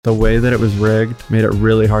The way that it was rigged made it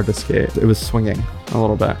really hard to skate. It was swinging a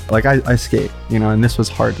little bit. Like I skate, and this was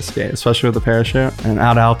hard to skate, especially with the parachute and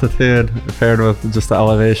at altitude paired with just the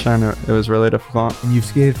elevation. It was really difficult. And you've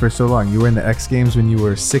skated for so long. You were in the X Games when you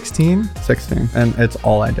were 16? 16. And it's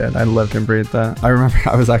all I did. I lived and breathed that. I remember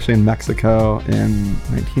I was actually in Mexico in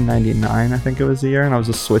 1999, I think it was the year, and I was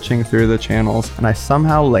just switching through the channels, and I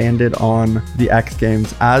somehow landed on the X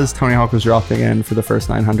Games as Tony Hawk was dropping in for the first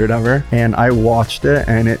 900 ever. And I watched it,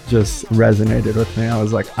 and it just resonated with me. I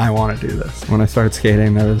was like, I want to do this. When I started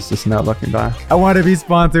skating, there was just no looking back. I want to be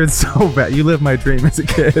sponsored so bad. You lived my dream as a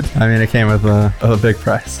kid. I mean, it came with a big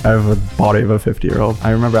price. I have a body of a 50-year-old.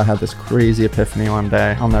 I remember I had this crazy epiphany one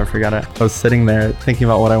day. I'll never forget it. I was sitting there thinking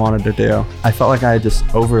about what I wanted to do. I felt like I had just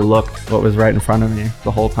overlooked what was right in front of me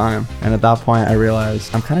the whole time. And at that point, I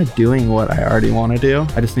realized I'm kind of doing what I already want to do.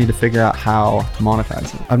 I just need to figure out how to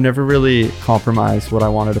monetize it. I've never really compromised what I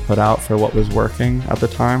wanted to put out for what was working at the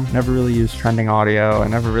time. Never really used trending audio. I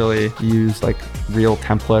never really used like real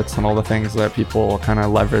templates and all the things that people kind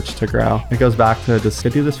of leverage to grow. It goes back to just, I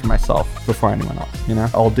do this for myself before anyone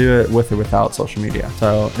else, I'll do it with or without social media.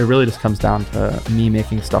 So it really just comes down to me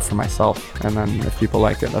making stuff for myself. And then if people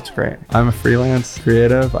like it, that's great. I'm a freelance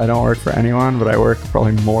creative. I don't work for anyone, but I work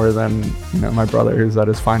probably more than, my brother who's at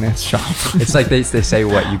his finance shop. It's like they say,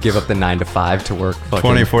 what, you give up the 9 to 5 to work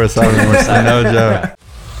 24/7. No joke. Yeah.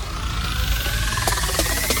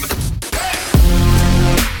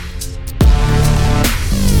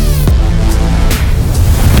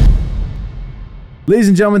 Ladies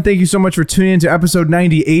and gentlemen, thank you so much for tuning in to episode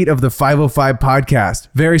 98 of the 505 podcast.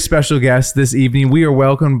 Very special guest this evening. We are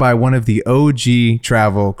welcomed by one of the OG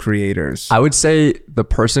travel creators. I would say the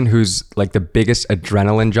person who's like the biggest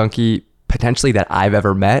adrenaline junkie potentially that I've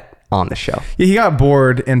ever met on the show. Yeah, he got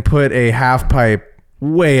bored and put a half pipe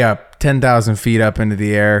way up, 10,000 feet up into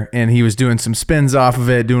the air, and he was doing some spins off of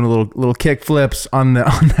it, doing a little kick flips on the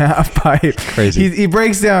half pipe. Crazy. He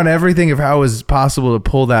breaks down everything of how it was possible to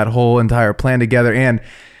pull that whole entire plan together, and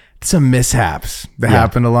some mishaps that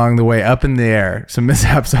happened along the way up in the air. Some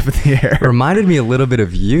mishaps up in the air. It reminded me a little bit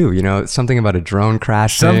of you, something about a drone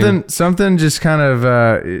crashing. Something just kind of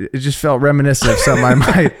it just felt reminiscent of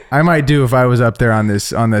something I might do if I was up there in this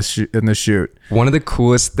shoot. One of the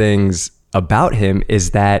coolest things about him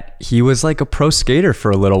is that he was like a pro skater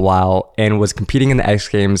for a little while and was competing in the X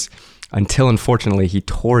Games until unfortunately he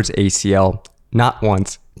tore his ACL not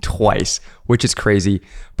once, twice, which is crazy.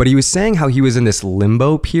 But he was saying how he was in this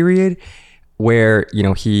limbo period where,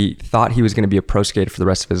 he thought he was going to be a pro skater for the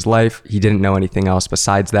rest of his life. He didn't know anything else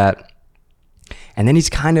besides that. And then he's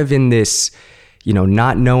kind of in this,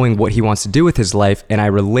 not knowing what he wants to do with his life. And I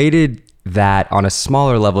related that on a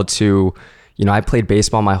smaller level to, I played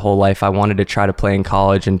baseball my whole life. I wanted to try to play in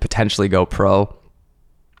college and potentially go pro.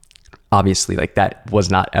 Obviously, like that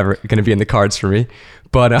was not ever going to be in the cards for me.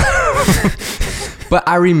 But but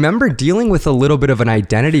I remember dealing with a little bit of an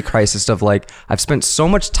identity crisis of like, I've spent so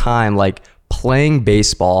much time like playing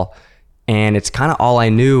baseball and it's kind of all I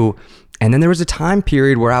knew. And then there was a time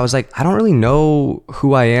period where I was like, I don't really know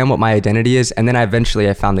who I am, what my identity is. And then I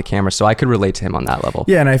found the camera, so I could relate to him on that level.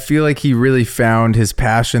 Yeah, and I feel like he really found his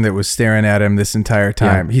passion that was staring at him this entire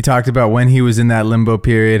time. Yeah. He talked about when he was in that limbo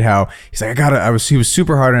period, how he's like, he was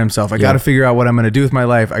super hard on himself. I got to figure out what I'm going to do with my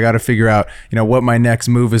life. I got to figure out, what my next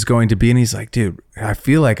move is going to be. And he's like, dude, I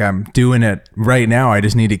feel like I'm doing it right now. I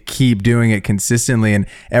just need to keep doing it consistently, and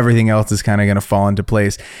everything else is kind of going to fall into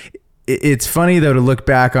place. It's funny though to look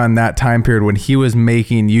back on that time period when he was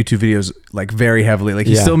making YouTube videos like very heavily. Like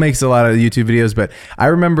he still makes a lot of YouTube videos, but I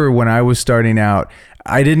remember when I was starting out,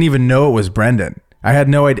 I didn't even know it was Brendon. I had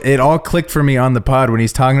no idea. It all clicked for me on the pod when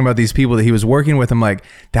he's talking about these people that he was working with. I'm like,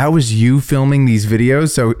 that was you filming these videos?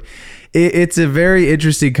 So it's a very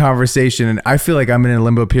interesting conversation. And I feel like I'm in a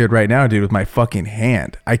limbo period right now, dude, with my fucking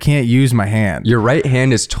hand. I can't use my hand. Your right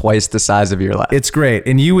hand is twice the size of your left. It's great.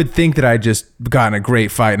 And you would think that I just got in a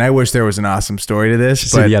great fight. And I wish there was an awesome story to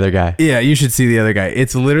this. See the other guy. Yeah, you should see the other guy.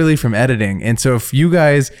 It's literally from editing. And so if you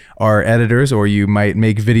guys are editors or you might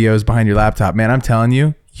make videos behind your laptop, man, I'm telling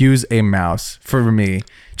you, use a mouse for me.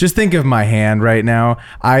 Just think of my hand right now.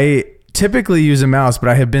 I typically use a mouse, but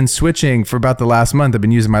I have been switching for about the last month. I've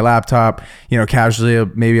been using my laptop, casually.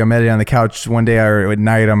 Maybe I'm editing on the couch one day, or at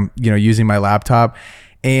night I'm, using my laptop.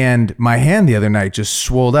 And my hand the other night just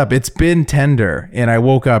swelled up. It's been tender, and I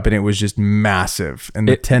woke up and it was just massive, and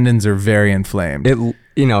the tendons are very inflamed.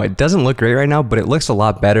 it doesn't look great right now, but it looks a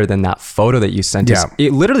lot better than that photo that you sent us.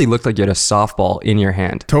 It literally looked like you had a softball in your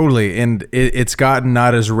hand. Totally. And it's gotten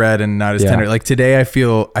not as red and not as tender. Like today I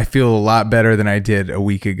feel a lot better than I did a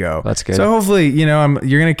week ago. That's good. So hopefully, you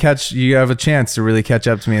have a chance to really catch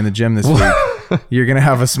up to me in the gym this week. You're going to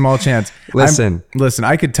have a small chance. Listen,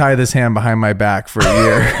 I could tie this hand behind my back for a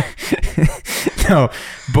year. No,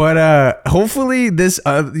 but hopefully this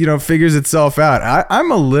figures itself out.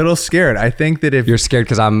 I'm a little scared. I think that if you're scared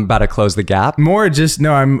because I'm about to close the gap,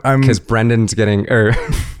 I'm because Brendon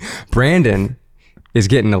is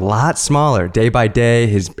getting a lot smaller day by day.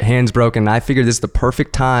 His hand's broken. I figured this is the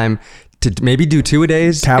perfect time to maybe do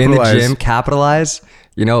 2-a-days in the gym, capitalize.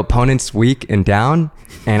 Opponent's weak and down,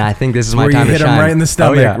 and I think this is my time to shine. Hit them right in the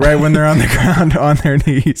stomach, right when they're on the ground on their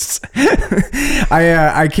knees.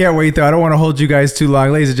 I can't wait though. I don't want to hold you guys too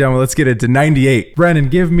long, ladies and gentlemen. Let's get it to 98. Brendon,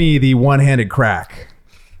 give me the one-handed crack.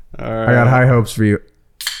 All right. I got high hopes for you.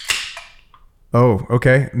 Oh,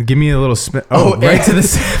 okay. Give me a little spin. Oh, right to the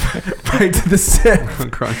sip. Right to the sip.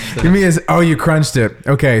 Crunched it. Give me you crunched it.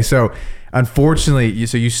 Okay, so unfortunately,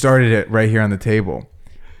 you started it right here on the table.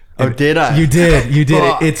 Oh, did I? You did.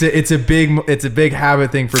 It's a big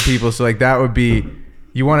habit thing for people. So like that would be,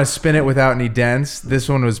 you want to spin it without any dents. This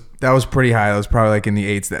one was pretty high. That was probably like in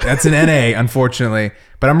the 8s. That's an NA, unfortunately.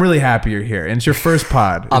 But I'm really happy you're here. And it's your first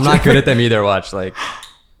pod. I'm not good at them either. Watch like.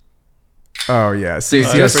 Oh yeah. So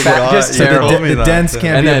the dents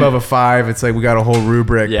can't be above a 5. It's like we got a whole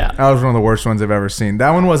rubric. Yeah. That was one of the worst ones I've ever seen. That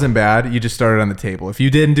one wasn't bad. You just started on the table. If you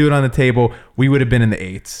didn't do it on the table, we would have been in the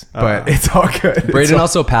 8s. But it's all good. Brendon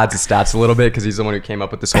also pads his stats a little bit because he's the one who came up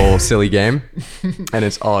with this whole silly game, and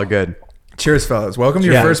it's all good. Cheers, fellas. Welcome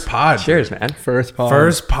to your first pod. Cheers, man. First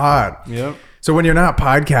pod. Yep. So when you're not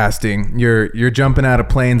podcasting, you're jumping out of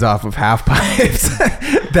planes off of half pipes.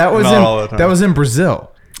 That was in Brazil.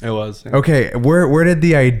 It was. Yeah. Okay, where did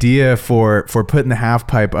the idea for putting the half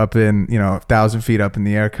pipe up in 1,000 feet up in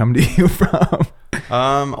the air come to you from?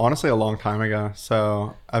 Honestly, a long time ago.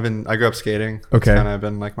 So I grew up skating. Okay, it's kind of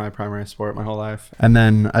been like my primary sport my whole life. And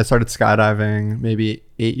then I started skydiving maybe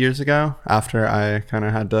 8 years ago. After I kind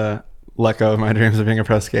of had to let go of my dreams of being a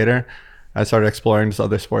pro skater, I started exploring just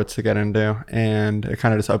other sports to get into, and it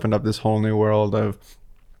kind of just opened up this whole new world of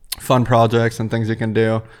fun projects and things you can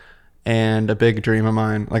do. And a big dream of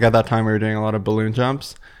mine, like at that time we were doing a lot of balloon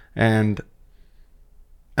jumps, and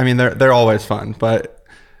I mean they're always fun, but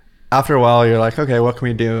after a while you're like, okay, what can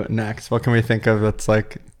we do next? What can we think of that's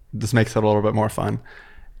like this makes it a little bit more fun?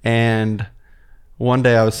 And one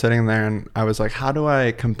day I was sitting there and I was like, how do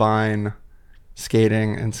I combine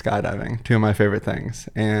skating and skydiving, two of my favorite things?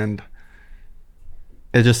 And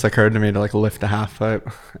it just occurred to me to like lift a half pipe.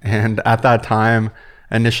 And at that time,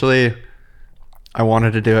 initially I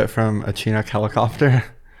wanted to do it from a Chinook helicopter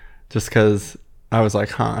just because I was like,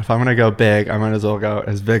 if I'm going to go big, I might as well go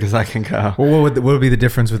as big as I can go. Well, what would be the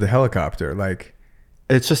difference with the helicopter? Like,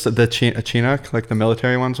 it's just a Chinook, like the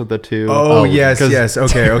military ones with the two. Oh, yes.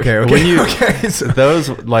 Okay. When those,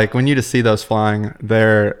 like when you just see those flying,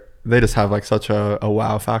 they just have like such a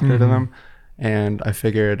wow factor to them. And I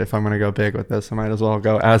figured if I'm going to go big with this, I might as well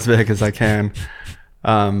go as big as I can.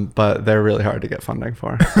 But they're really hard to get funding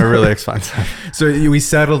for. They're really expensive. So we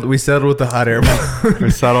settled with the hot air balloon. We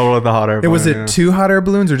settled with the hot air balloon. Was it 2 hot air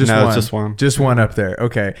balloons or just one? No, it's just one. Just one up there.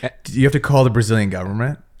 Okay. Do you have to call the Brazilian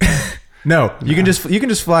government? No, you can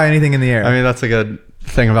just fly anything in the air. I mean, that's a good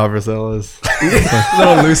thing about Brazil is a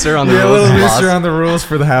little looser on the rules. A little looser on the rules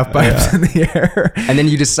for the half pipes in the air. And then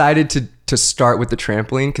you decided to start with the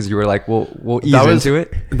trampoline because you were like, we'll ease into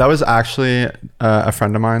it. That was actually a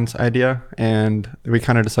friend of mine's idea, and we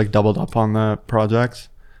kind of just like doubled up on the projects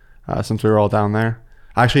since we were all down there.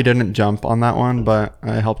 I actually didn't jump on that one, but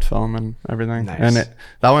I helped film and everything. Nice. And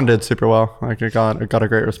that one did super well. Like it got a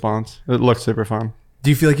great response. It looked super fun. Do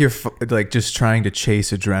you feel like you're like just trying to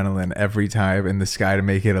chase adrenaline every time in the sky to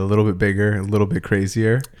make it a little bit bigger, a little bit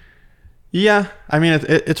crazier? Yeah, I mean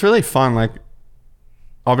it's really fun. Like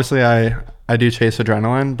obviously I do chase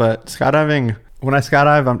adrenaline, but skydiving, when I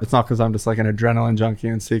skydive, it's not because I'm just like an adrenaline junkie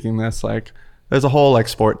and seeking this. Like there's a whole like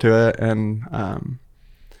sport to it, and I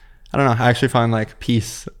don't know. I actually find like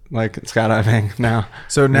peace like skydiving now.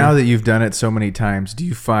 So now that you've done it so many times, do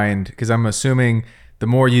you find, because I'm assuming the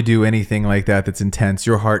more you do anything like that that's intense,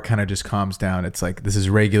 your heart kind of just calms down. It's like this is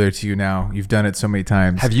regular to you now. You've done it so many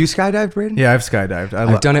times. Have you skydived, Brendon? Yeah, I've skydived.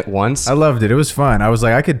 I've done it once. I loved it. It was fun. I was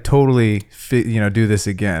like, I could totally do this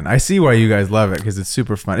again. I see why you guys love it because it's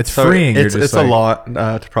super fun. It's freeing. It's a lot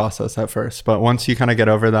to process at first, but once you kind of get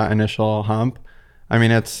over that initial hump, I mean,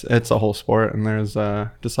 it's a whole sport, and there's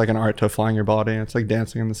just like an art to flying your body. It's like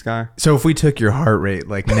dancing in the sky. So if we took your heart rate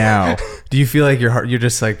like now, do you feel like you're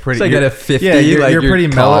just like pretty? It's like at a 50. Yeah, you're pretty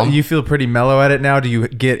mellow. calm. You feel pretty mellow at it now. Do you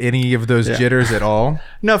get any of those jitters at all?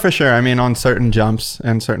 No, for sure. I mean, on certain jumps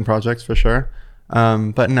and certain projects, for sure.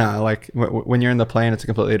 But no, like when you're in the plane, it's a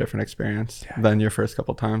completely different experience than your first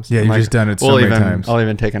couple times. Yeah, And, you've like, just done it so many times. I'll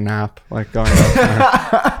even take a nap, like going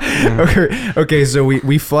up there. Okay. So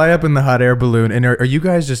we fly up in the hot air balloon, and are you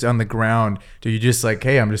guys just on the ground? Do you just like,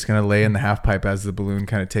 hey, I'm just gonna lay in the half pipe as the balloon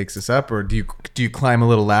kind of takes us up, or do you climb a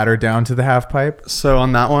little ladder down to the half pipe? So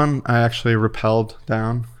on that one, I actually rappelled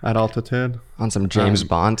down at altitude. On some James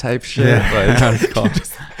Bond type shit. Yeah, Like, that's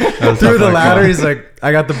cool. Through the ladder, he's like,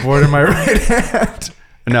 I got the board in my right hand.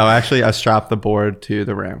 No, actually, I strapped the board to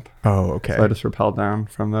the ramp. Oh, okay. So I just rappelled down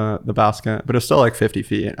from the basket, but it's still like 50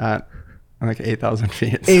 feet at like 8,000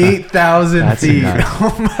 feet. So. 8,000 That's feet. nuts.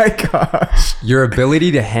 Oh my gosh. your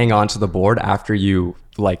ability to hang on to the board after you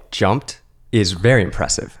like jumped is very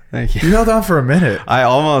impressive. Thank you. You held on for a minute. I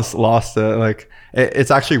almost lost it. Like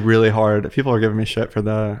it's actually really hard. People are giving me shit for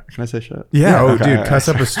the. Can I say shit? Yeah. Oh, Okay. dude, cuss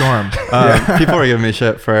up a storm. People are giving me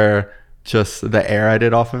shit for just the air I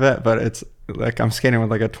did off of it, but it's like I'm skating with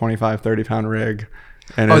like a 25, 30 pound rig.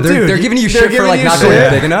 And Oh, it's- they're giving you they're shit for giving like you not shit.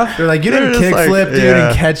 going big enough. They're like, you They're didn't just like, kickflip, dude, yeah.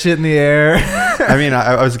 and catch it in the air. I mean,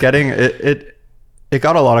 I was getting it. It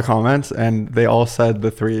got a lot of comments, and they all said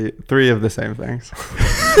the three of the same things.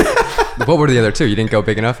 What were the other two? You didn't go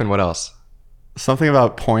big enough, and what else? Something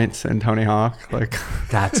about points in Tony Hawk, like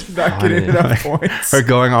That's Not funny. getting enough points. or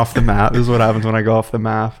going off the map. This is what happens when I go off the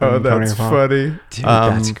map. Oh, in Tony that's Hawk. funny. Dude,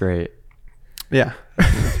 that's great. Yeah.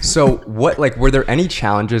 So what, like, were there any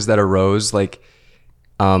challenges that arose, like,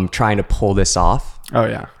 trying to pull this off? Oh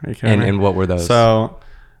yeah. Are you kidding me? And what were those? So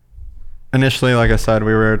initially, like I said,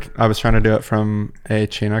 I was trying to do it from a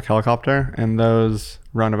Chinook helicopter, and those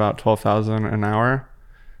run about 12,000 an hour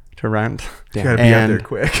to rent. You gotta be out there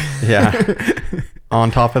quick. Yeah.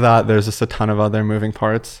 On top of that, there's just a ton of other moving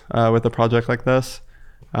parts with a project like this.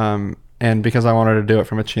 And because I wanted to do it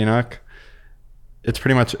from a Chinook,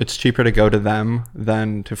 it's cheaper to go to them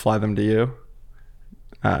than to fly them to you,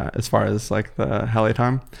 as far as like the heli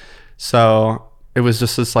time. So it was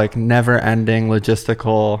just this like never ending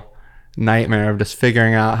logistical nightmare of just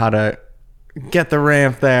figuring out how to get the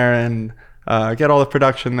ramp there and get all the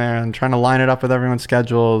production there and trying to line it up with everyone's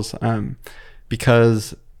schedules.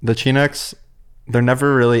 Because the Chinooks, they're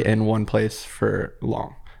never really in one place for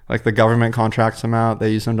long. Like the government contracts them out.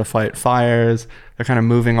 They use them to fight fires. They're kind of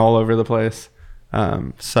moving all over the place.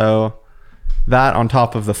 So that on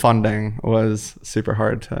top of the funding was super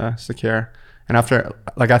hard to secure. And after,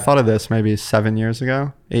 like I thought of this maybe 8 years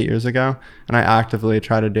ago, and I actively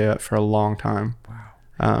tried to do it for a long time.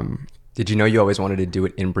 Wow. Did you know you always wanted to do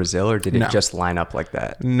it in Brazil, or did it No. just line up like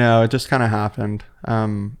that? No, it just kind of happened.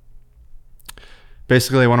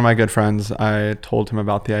 Basically, one of my good friends, I told him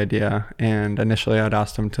about the idea, and initially I'd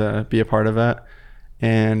asked him to be a part of it,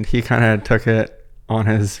 and he kind of took it on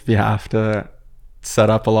his behalf to set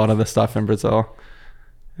up a lot of the stuff in Brazil.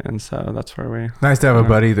 And so that's where we... Nice to have a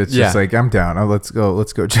buddy that's just Yeah. like, I'm down. Oh, let's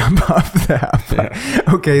go jump off the half.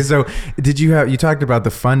 Yeah. Okay, so you talked about the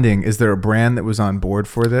funding. Is there a brand that was on board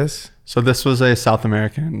for this? So this was a South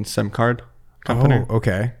American SIM card company. Oh,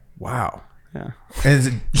 okay. Wow. Yeah. And is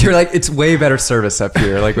it, You're like, it's way better service up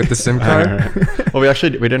here, like with the SIM card. Well, we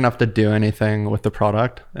didn't have to do anything with the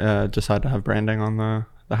product. Just had to have branding on the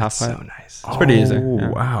half pipe. So nice. It's pretty easy. Oh, Yeah.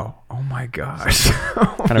 wow. Oh my gosh.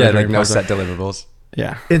 Kind of Yeah, a like dream no project. set deliverables.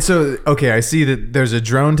 Yeah. And so, okay, I see that there's a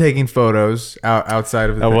drone taking photos outside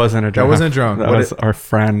of the That thing. wasn't a drone. That wasn't a drone. That What was it- our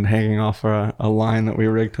friend hanging off a line that we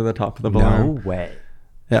rigged to the top of the balloon. No way.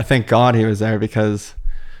 Yeah, thank God he was there because...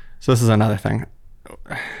 So this is another thing.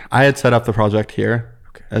 I had set up the project here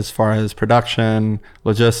as far as production,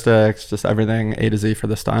 logistics, just everything A to Z for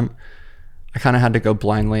the stunt. I kind of had to go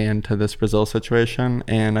blindly into this Brazil situation,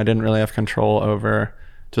 and I didn't really have control over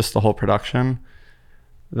just the whole production.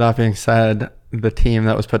 That being said, the team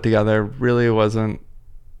that was put together really wasn't,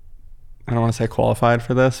 I don't want to say qualified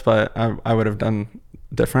for this, but I would have done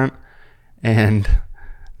different. And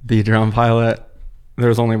the drone pilot, there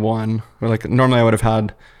was only one. Like normally I would have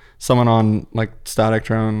had someone on like static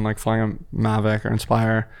drone, like flying a Mavic or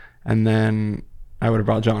Inspire, and then I would have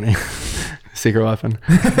brought Johnny, secret weapon,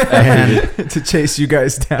 and to chase you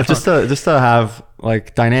guys down. just to have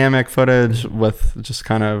like dynamic footage with just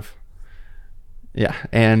kind of, yeah.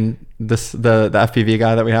 And the FPV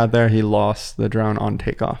guy that we had there, he lost the drone on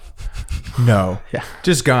takeoff. No. Yeah,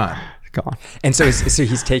 Just gone. gone. And so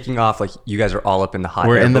he's taking off, like you guys are all up in the hot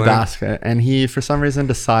We're air in the balloon. basket, and he for some reason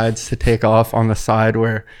decides to take off on the side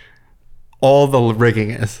where all the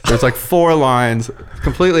rigging is. There's like 4 lines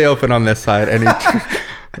completely open on this side, and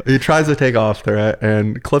he tries to take off through it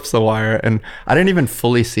and clips the wire, and I didn't even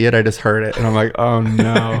fully see it. I just heard it, and I'm like, oh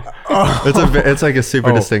no. It's like a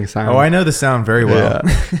super distinct sound. Oh, I know the sound very well.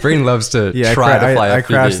 Yeah. Brendon loves to try to fly I FPV.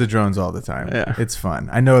 crash the drones all the time. Yeah. It's fun.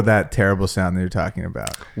 I know that terrible sound that you're talking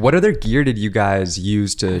about. What other gear did you guys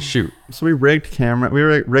use to shoot? So we rigged camera. We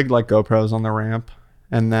rigged like GoPros on the ramp,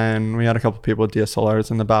 and then we had a couple people with DSLRs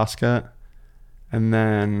in the basket, and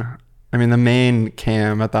then the main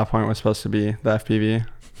cam at that point was supposed to be the FPV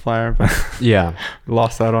flyer, but Yeah.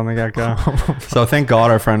 lost that on the get-go. So thank God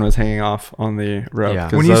our friend was hanging off on the rope. Yeah.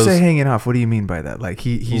 'cause When you say hanging off, what do you mean by that? Like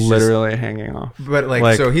he's literally hanging off. but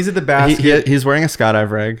like so he's at the basket. He's wearing a skydive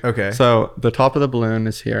rig. Okay. So the top of the balloon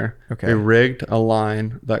is here. Okay. We rigged a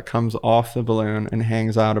line that comes off the balloon and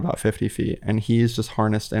hangs out about 50 feet. And he's just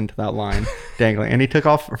harnessed into that line, dangling. And he took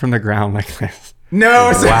off from the ground like this.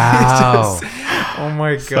 No. So Wow. oh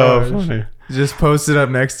my gosh. So funny. Just posted up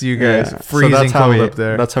next to you guys, Yeah. freezing that's how cold we, up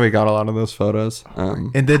there. That's how we got a lot of those photos.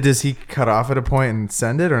 And then does he cut off at a point and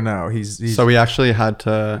send it, or no? He's So we actually had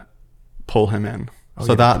to pull him in.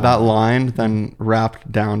 So that line then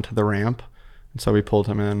wrapped down to the ramp. And so we pulled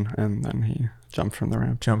him in, and then he jumped from the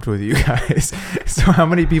ramp. jumped with you guys. So how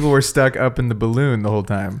many people were stuck up in the balloon the whole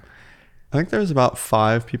time? I think there was about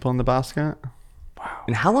 5 people in the basket.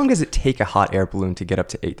 And how long does it take a hot air balloon to get up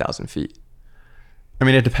to 8,000 feet?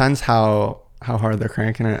 It depends how hard they're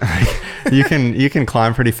cranking it. you can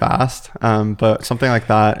climb pretty fast, but something like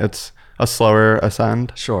that, it's a slower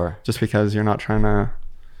ascend. Sure. Just because you're not trying to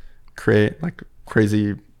create like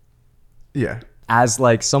crazy. Yeah. As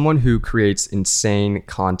like someone who creates insane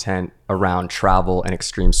content around travel and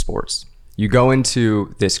extreme sports, you go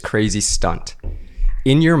into this crazy stunt.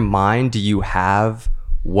 In your mind, do you have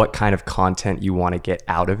what kind of content you want to get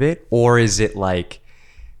out of it? Or is it like,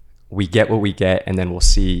 we get what we get and then we'll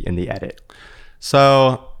see in the edit?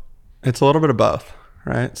 So it's a little bit of both,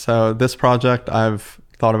 right? So this project, I've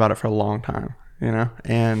thought about it for a long time,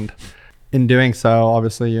 and in doing so,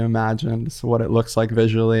 obviously you imagine what it looks like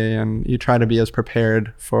visually, and you try to be as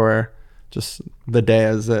prepared for just the day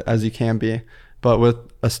as you can be. But with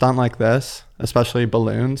a stunt like this, especially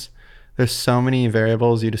balloons, there's so many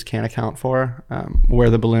variables you just can't account for. Where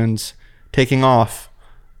the balloon's taking off,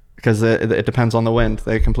 because it depends on the wind.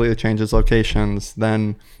 They completely change its locations.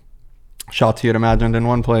 Then shots you had imagined in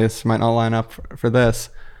one place might not line up for this.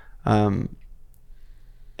 And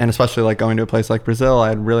especially like going to a place like Brazil,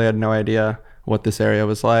 I really had no idea what this area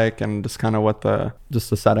was like, and just kind of what the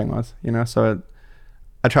setting was, So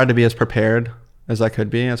I tried to be as prepared as I could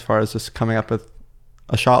be as far as just coming up with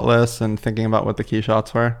a shot list and thinking about what the key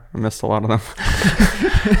shots were. I missed a lot of them.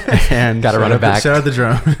 And Got to run it back. Shout out the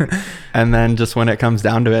drone. And then just when it comes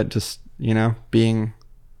down to it, just, being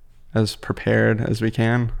as prepared as we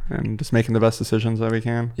can and just making the best decisions that we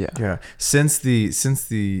can. Yeah. Yeah. Since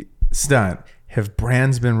the stunt, have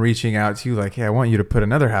brands been reaching out to you like, hey, I want you to put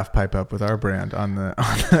another half pipe up with our brand on the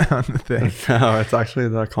thing? No, it's actually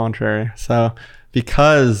the contrary. So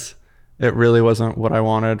because it really wasn't what I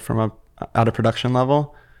wanted from at a production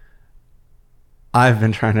level, I've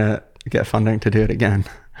been trying to get funding to do it again.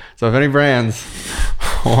 So if any brands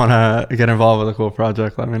want to get involved with a cool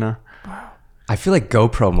project, let me know. I feel like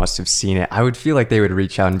GoPro must have seen it. I would feel like they would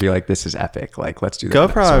reach out and be like, this is epic. Like, let's do that.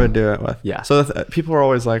 GoPro I would do it with. Yeah. So people were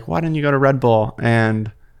always like, why didn't you go to Red Bull?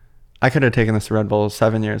 And I could have taken this to Red Bull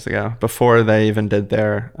 7 years ago, before they even did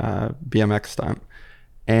their BMX stunt.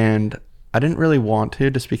 And I didn't really want to,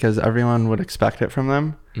 just because everyone would expect it from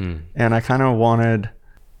them. And I kind of wanted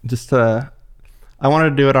I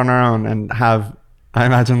wanted to do it on our own and I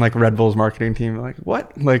imagine like Red Bull's marketing team like,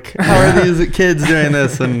 what? Like, how are these kids doing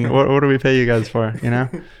this? And what do we pay you guys for? And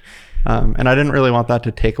I didn't really want that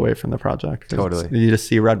to take away from the project. Totally. You just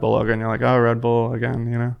see Red Bull logo and you're like, oh, Red Bull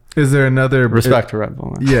again, Is there another Respect to Red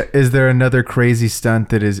Bull. Man. Yeah. Is there another crazy stunt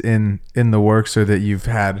that is in the works, or that you've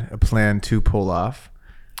had a plan to pull off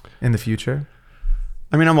in the future?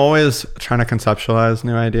 I'm always trying to conceptualize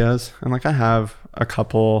new ideas, and like I have a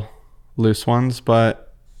couple loose ones, but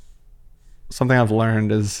something I've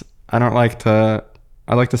learned is I like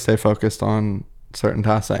to stay focused on certain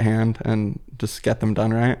tasks at hand and just get them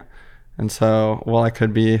done right. And so while I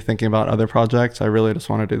could be thinking about other projects, I really just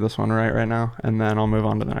want to do this one right now, and then I'll move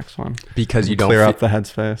on to the next one. Because you don't clear up the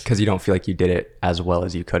headspace. Because you don't feel like you did it as well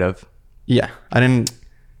as you could have. Yeah, I didn't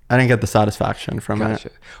get the satisfaction from Gotcha.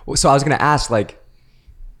 it. Well, so I was gonna ask, like,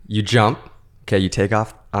 you jump, okay, you take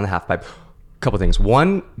off on the half pipe. Couple things.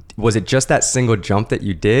 One, was it just that single jump that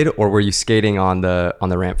you did, or were you skating on the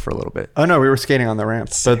ramp for a little bit? Oh no, we were skating on the ramp.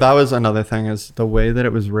 So that was another thing, is the way that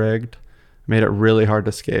it was rigged made it really hard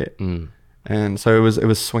to skate. and so it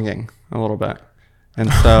was swinging a little bit,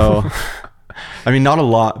 and so. I mean, not a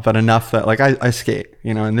lot, but enough that like I skate,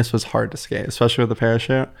 you know, and this was hard to skate, especially with a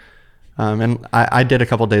parachute. And I did a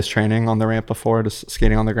couple days training on the ramp before, just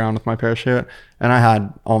skating on the ground with my parachute, and I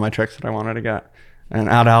had all my tricks that I wanted to get. And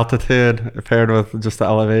at altitude, paired with just the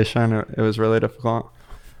elevation, it was really difficult.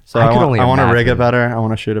 So I want to rig it better. I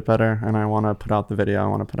want to shoot it better, and I want to put out the video I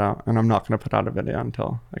want to put out. And I'm not going to put out a video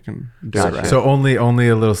until I can do it right. So only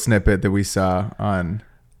a little snippet that we saw on.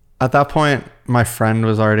 At that point, my friend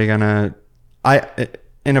was already gonna.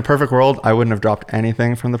 In a perfect world, I wouldn't have dropped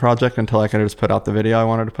anything from the project until I could have just put out the video I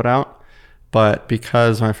wanted to put out. But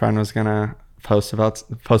because my friend was gonna post about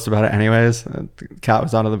it anyways, the cat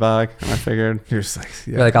was out of the bag, and I figured You're just like,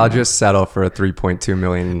 You're like, I'll just settle for a 3.2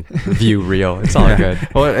 million view reel. It's all good.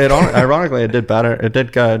 Well, ironically, it did better. It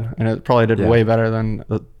did good, and it probably did way better than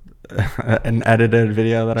an edited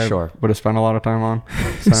video that I would have spent a lot of time on.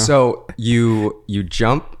 So you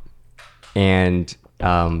jump, and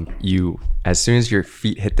you, as soon as your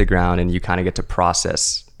feet hit the ground and you kind of get to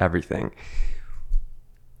process everything,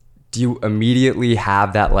 do you immediately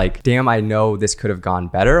have that like, damn, I know this could have gone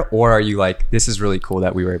better? Or are you like, this is really cool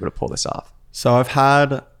that we were able to pull this off? So I've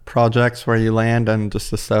had projects where you land and just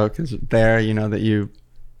the stoke is there, you know, that you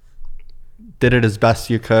did it as best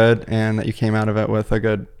you could and that you came out of it with a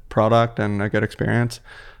good product and a good experience.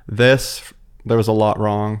 This, there was a lot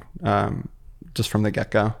wrong just from the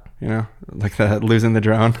get-go. You know, like losing the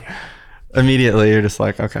drone. Immediately, you're just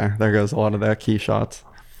like, okay, there goes a lot of the key shots.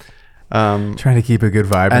 Trying to keep a good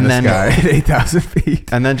vibe in the sky at 8,000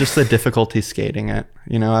 feet. And then just the difficulty skating it.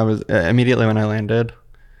 You know, I was immediately when I landed,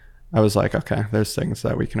 I was like, okay, there's things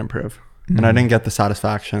that we can improve. Mm-hmm. And I didn't get the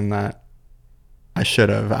satisfaction that I should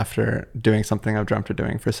have after doing something I've dreamt of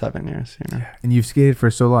doing for 7 years. You know, and you've skated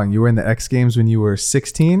for so long. You were in the X Games when you were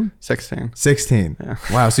 16? 16. 16. Yeah.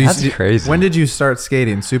 Wow. So that's crazy. When did you start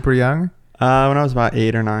skating? Super young? When I was about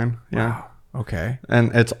 8 or 9. Yeah. Wow. Okay.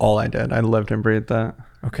 And it's all I did. I lived and breathed that.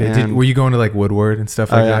 Okay. Were you going to like Woodward and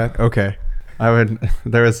stuff like that? Okay.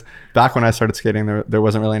 There was, back when I started skating, there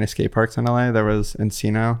wasn't really any skate parks in LA. There was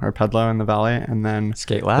Encino or Pedlo in the Valley, and then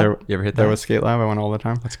Skate Lab. You ever hit that? There was Skate Lab. I went all the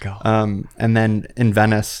time. Let's go. And then in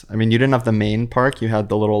Venice, I mean, you didn't have the main park. You had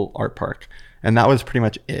the little art park, and that was pretty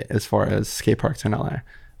much it as far as skate parks in LA.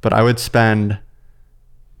 But I would spend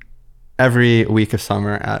every week of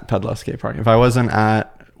summer at Pedlo Skate Park. If I wasn't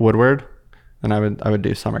at Woodward, then I would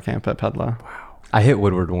do summer camp at Pedlo. Wow. I hit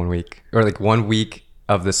Woodward 1 week, or like 1 week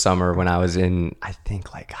of the summer when I was in, I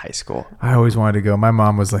think, like high school. I always wanted to go. My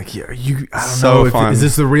mom was like, "Yeah, I don't so know. Fun. Is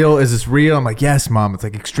this real? Is this real?" I'm like, "Yes, mom. It's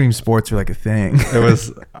like extreme sports are like a thing." It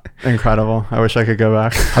was incredible. I wish I could go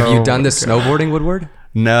back. Have you done the snowboarding, Woodward?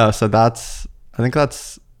 No. So I think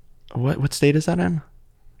that's what state is that in?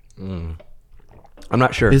 I'm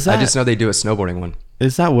not sure. I just know they do a snowboarding one.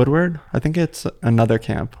 Is that Woodward? I think it's another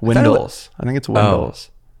camp. Windles. I think it's Windles.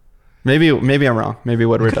 Oh. Maybe I'm wrong. Maybe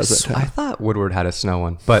Woodward does it too. I thought Woodward had a snow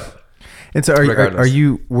one, but and so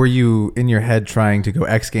were you in your head trying to go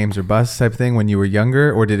X Games or bus type thing when you were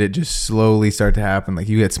younger, or did it just slowly start to happen? Like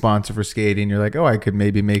you get sponsored for skating, you're like, oh, I could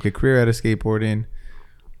maybe make a career out of skateboarding.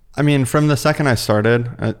 I mean, from the second I started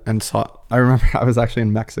I remember I was actually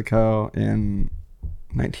in Mexico in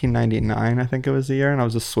 1999, I think it was the year, and I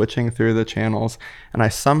was just switching through the channels, and I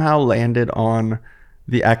somehow landed on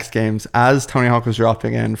the X Games as Tony Hawk was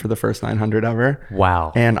dropping in for the first 900 ever.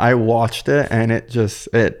 Wow. And I watched it, and it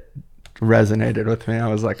resonated with me. I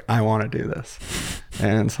was like, I want to do this.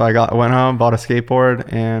 And so I went home, bought a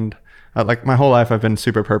skateboard, and like my whole life I've been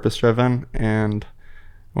super purpose driven, and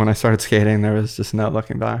when I started skating there was just no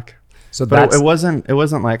looking back. So but it wasn't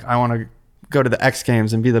like I want to go to the X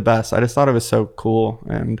Games and be the best. I just thought it was so cool,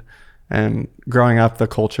 and growing up the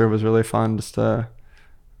culture was really fun just to,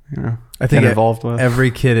 you know, I think get involved with.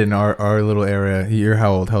 Every kid in our little area. You're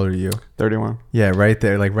how old are you? 31. Yeah, right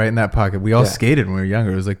there, like right in that pocket. We all skated when we were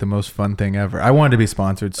younger. It was like the most fun thing ever. I wanted to be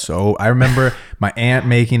sponsored, so I remember my aunt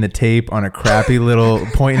making the tape on a crappy little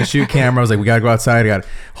point and shoot camera. I was like, we gotta go outside. I gotta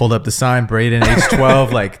hold up the sign. Brendon, age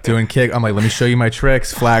 12, like doing kick. I'm like, let me show you my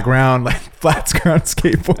tricks. Flat ground, like flat ground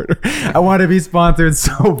skateboarder. I want to be sponsored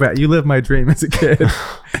so bad. You lived my dream as a kid.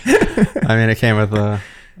 I mean, it came with a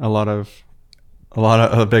lot of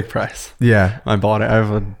a big price. Yeah. I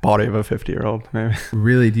have a body of a 50-year-old, maybe.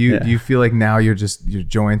 Really? Do you feel like now your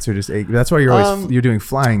joints are just aching? That's why you're always you're doing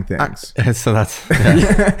flying things. So that's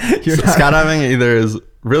skydiving either is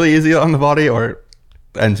really easy on the body or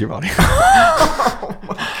ends your body.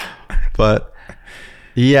 But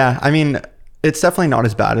yeah, I mean, it's definitely not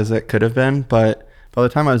as bad as it could have been, but by the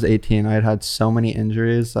time I was 18, I had so many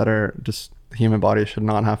injuries that are just the human body should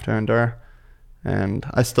not have to endure. and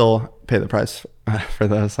I still pay the price for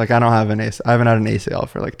those. Like I haven't had an ACL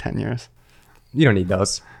for like 10 years. You don't need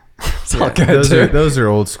those. It's all Yeah, good. those are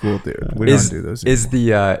old school, dude. We don't do those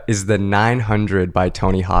anymore. Is the 900 by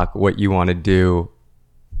Tony Hawk what you want to do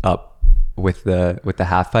up with the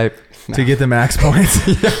half pipe? To get the max points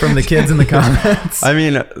from the kids in the comments. I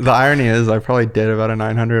mean, the irony is I probably did about a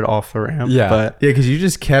 900 off the ramp. Yeah. But Yeah, because you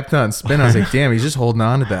just kept on spinning. I was like, damn, he's just holding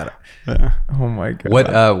on to that. yeah. Oh my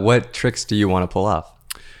god. What tricks do you want to pull off?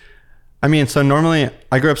 I mean, so normally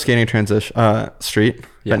I grew up skating street,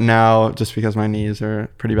 Yeah. but now just because my knees are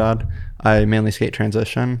pretty bad, I mainly skate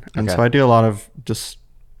transition. And Okay. so I do a lot of just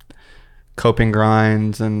coping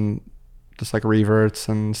grinds and just like reverts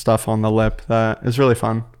and stuff on the lip that is really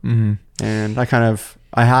fun. Mm-hmm. And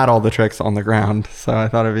I had all the tricks on the ground, so I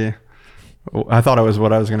thought it was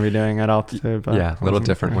what I was going to be doing at altitude. But Yeah, a little wasn't.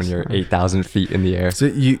 different when you're 8,000 feet in the air. So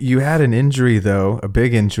you had an injury though, a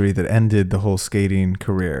big injury that ended the whole skating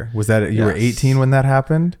career. Was that you were Yes. 18 when that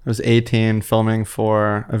happened? I was 18 filming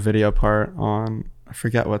for a video part on, I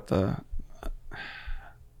forget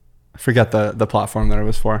the platform that it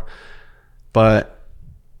was for, but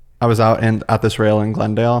I was out at this rail in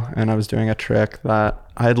Glendale, and I was doing a trick that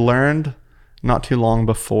I had learned not too long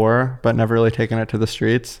before, but never really taken it to the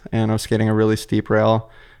streets. And I was skating a really steep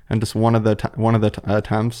rail, and just one of the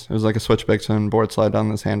attempts, it was like a switch big spin board slide down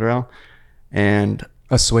this handrail, and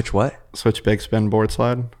A switch what? switch big spin board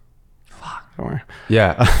slide. Fuck, don't worry.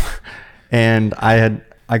 Yeah. And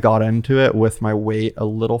I got into it with my weight a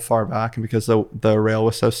little far back, and because the rail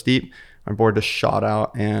was so steep, my board just shot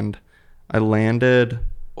out, and I landed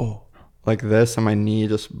like this, and my knee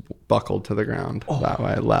just buckled to the ground. That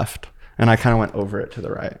way I left, and I kind of went over it to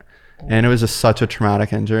the right, and it was just such a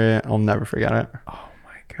traumatic injury. I'll never forget it. Oh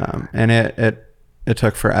my god. And it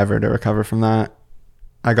took forever to recover from that.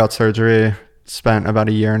 I got surgery, spent about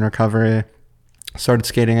a year in recovery, started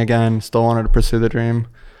skating again, still wanted to pursue the dream,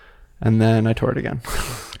 and then I tore it again.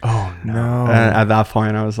 Oh no. And at that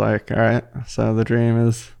point I was like, all right, so the dream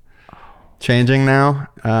is changing now.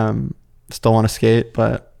 Still want to skate,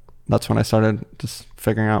 but that's when I started just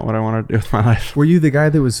figuring out what I wanted to do with my life. Were you the guy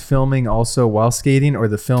that was filming also while skating, or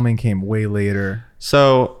the filming came way later?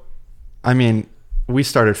 So, I mean, we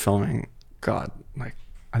started filming, God, like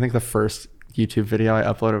I think the first YouTube video I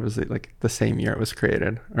uploaded was like the same year it was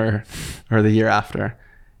created, or the year after.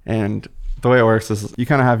 And the way it works is you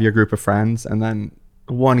kind of have your group of friends, and then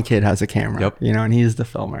one kid has a camera, Yep. and he's the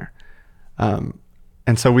filmer.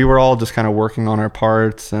 And so we were all just kind of working on our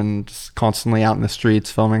parts and just constantly out in the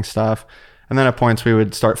streets filming stuff. And then at points we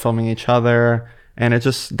would start filming each other. And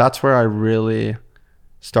that's where I really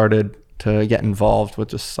started to get involved with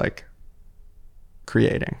just like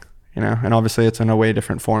creating, and obviously it's in a way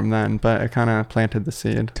different form then, but it kind of planted the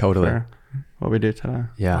seed. Totally. For what we do today.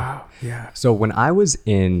 Yeah. Wow. Yeah. So when I was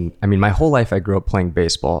my whole life I grew up playing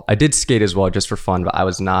baseball. I did skate as well just for fun, but I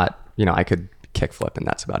was not, I could kick flip and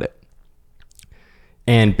that's about it.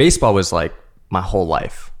 And baseball was like my whole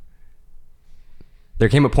life. There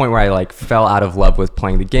came a point where I like fell out of love with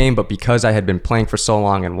playing the game, but because I had been playing for so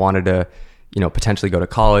long and wanted to, potentially go to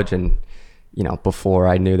college, and, before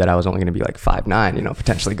I knew that I was only going to be like 5'9",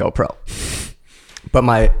 potentially go pro. But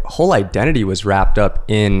my whole identity was wrapped up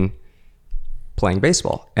in playing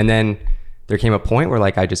baseball. And then there came a point where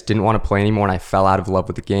like I just didn't want to play anymore, and I fell out of love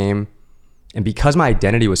with the game. And because my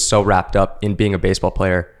identity was so wrapped up in being a baseball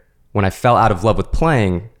player, when I fell out of love with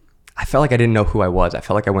playing, I felt like I didn't know who I was. I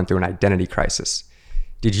felt like I went through an identity crisis.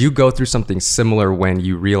 Did you go through something similar when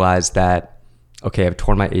you realized that, okay, I've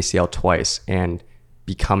torn my ACL twice and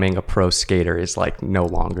becoming a pro skater is like no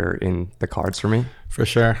longer in the cards for me? For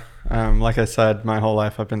sure. Like I said, my whole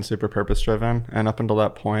life I've been super purpose driven. And up until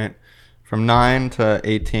that point, from 9 to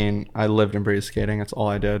 18, I lived and breathed skating. That's all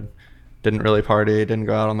I did. Didn't really party, didn't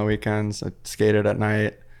go out on the weekends. I skated at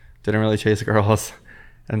night, didn't really chase girls.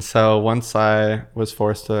 And so once I was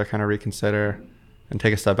forced to kind of reconsider and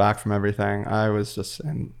take a step back from everything, I was just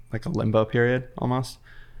in like a limbo period almost.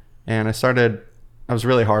 And I was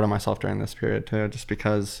really hard on myself during this period too, just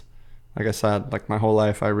because, like I said, like my whole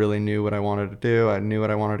life, I really knew what I wanted to do. I knew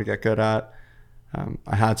what I wanted to get good at.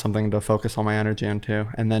 I had something to focus all my energy into.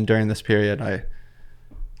 And then during this period,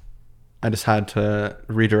 I just had to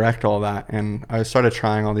redirect all that. And I started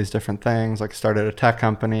trying all these different things. Like started a tech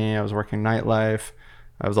company. I was working nightlife.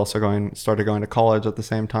 I was also started going to college at the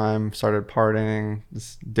same time, started partying,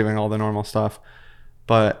 just doing all the normal stuff.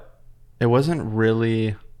 But it wasn't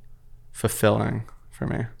really fulfilling for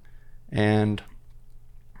me. And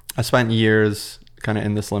I spent years kind of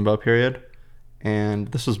in this limbo period. And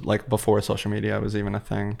this was like before social media was even a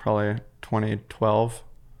thing, probably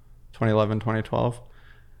 2011, 2012.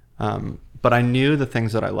 But I knew the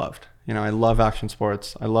things that I loved. You know, I love action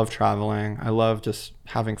sports. I love traveling. I love just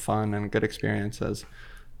having fun and good experiences.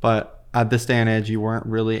 But at this day and age, you weren't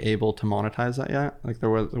really able to monetize that yet. Like there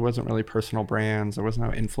wasn't really personal brands. There was no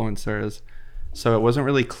influencers. So it wasn't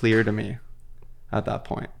really clear to me at that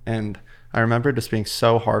point. And I remember just being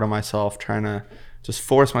so hard on myself, trying to just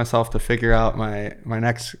force myself to figure out my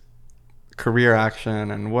next career action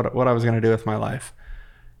and what I was going to do with my life.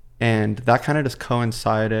 And that kind of just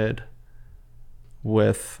coincided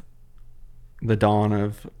with the dawn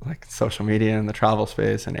of like social media and the travel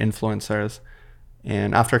space and influencers.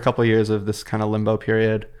 And after a couple of years of this kind of limbo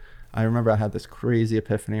period, I remember I had this crazy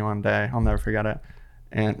epiphany one day. I'll never forget it.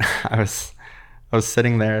 And I was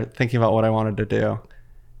sitting there thinking about what I wanted to do.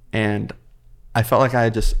 And I felt like I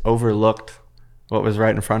had just overlooked what was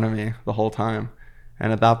right in front of me the whole time.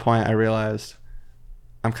 And at that point, I realized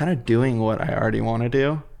I'm kind of doing what I already want to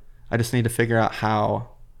do. I just need to figure out how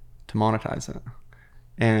to monetize it.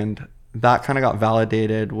 And that kind of got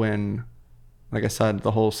validated when, like I said,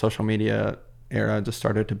 the whole social media era just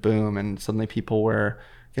started to boom, and suddenly people were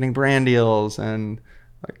getting brand deals and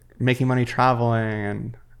like making money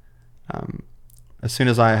traveling. And as soon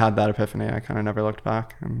as I had that epiphany, I kind of never looked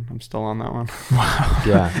back, and I'm still on that one. Wow.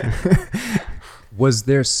 Yeah. Was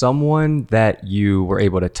there someone that you were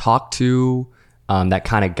able to talk to that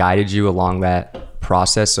kind of guided you along that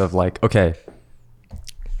process of like, okay,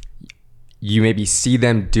 you maybe see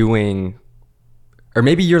them doing, or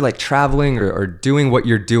maybe you're like traveling or doing what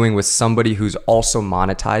you're doing with somebody who's also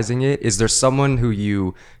monetizing it? Is there someone who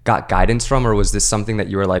you got guidance from, or was this something that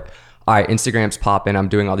you were like, all right, Instagram's popping, I'm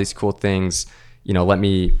doing all these cool things, you know, let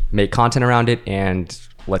me make content around it and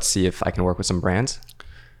let's see if I can work with some brands?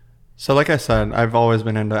 So like I said, I've always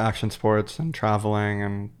been into action sports and traveling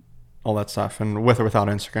and all that stuff. And with or without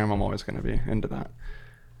Instagram, I'm always going to be into that.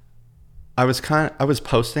 I was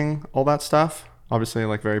posting all that stuff, obviously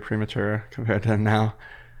like very premature compared to now.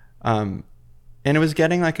 And it was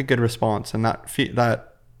getting like a good response, and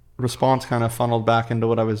that response kind of funneled back into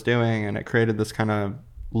what I was doing, and it created this kind of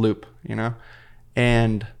loop, you know?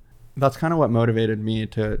 And that's kind of what motivated me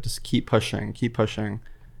to just keep pushing.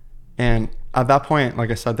 And at that point, like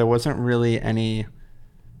I said, there wasn't really any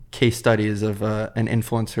case studies of an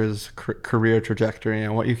influencer's career trajectory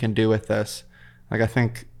and what you can do with this. Like I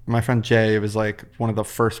think my friend Jay was like one of the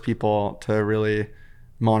first people to really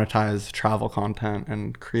monetize travel content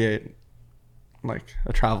and create like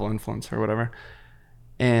a travel influencer or whatever.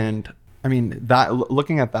 And I mean, that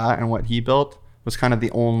looking at that and what he built was kind of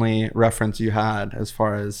the only reference you had as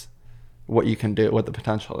far as what you can do, what the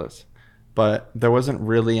potential is. But there wasn't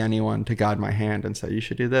really anyone to guide my hand and say, you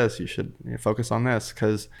should do this, you should focus on this,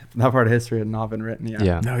 because that part of history had not been written yet.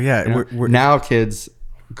 Yeah. No, yeah. You know, now kids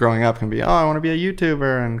growing up can be, oh, I want to be a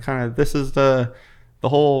YouTuber, and kind of this is the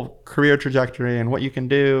whole career trajectory and what you can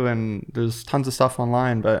do, and there's tons of stuff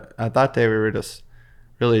online. But at that day, we were just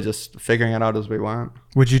really just figuring it out as we went.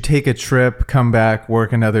 Would you take a trip, come back,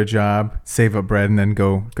 work another job, save up bread, and then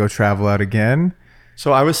go travel out again?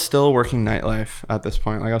 So I was still working nightlife at this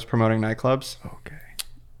point. Like I was promoting nightclubs. Okay.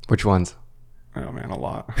 Which ones? Oh man, a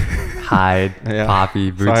lot. Hyde, Yeah. Poppy,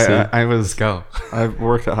 So Bootsy. I was Let's go. I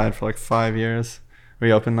worked at Hyde for like 5 years.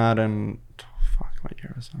 We opened that in what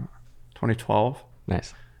year was that? 2012.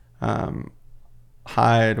 Nice.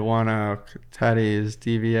 Hyde, One Oak, Teddy's,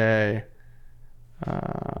 DVA.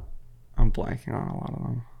 I'm blanking on a lot of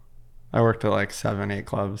them. I worked at like 7-8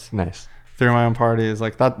 clubs. Nice. Through my own parties.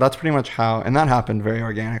 Like that's pretty much how, and that happened very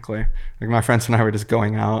organically. Like my friends and I were just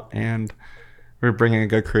going out, and we were bringing a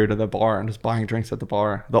good crew to the bar and just buying drinks at the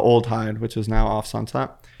bar, the old Hyde, which is now off Sunset.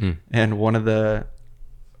 And one of the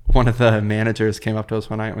managers came up to us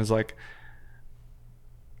one night and was like,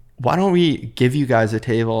 why don't we give you guys a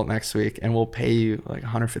table next week and we'll pay you like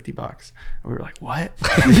 $150? And we were like, what?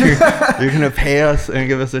 You're gonna pay us and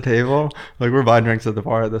give us a table? Like we're buying drinks at the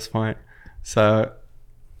bar at this point. So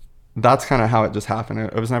that's kind of how it just happened.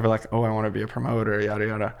 It was never like, oh, I want to be a promoter, yada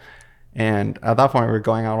yada. And at that point we were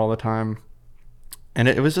going out all the time, and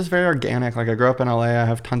it was just very organic. Like I grew up in LA, I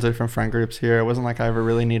have tons of different friend groups here. It wasn't like I ever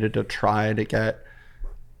really needed to try to get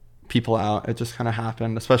people out. It just kind of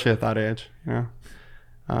happened, especially at that age, you know?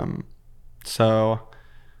 So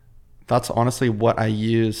that's honestly what I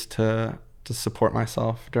used to support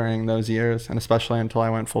myself during those years, and especially until I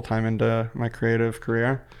went full-time into my creative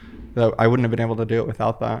career. That I wouldn't have been able to do it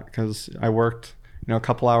without that, because I worked, a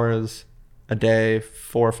couple hours a day,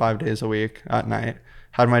 4 or 5 days a week at night,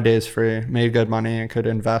 had my days free, made good money, and could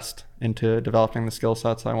invest into developing the skill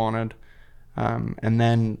sets I wanted. And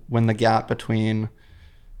then when the gap between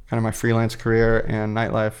kind of my freelance career and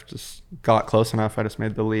nightlife just got close enough, I just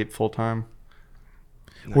made the leap full-time.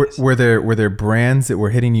 Nice. Were there brands that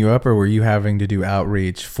were hitting you up, or were you having to do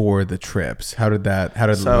outreach for the trips? How did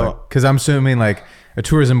it look? Because I'm assuming like a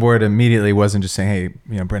tourism board immediately wasn't just saying,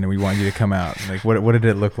 hey, Brendon, we want you to come out. Like what did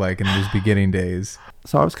it look like in those beginning days?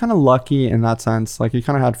 So I was kind of lucky in that sense. Like you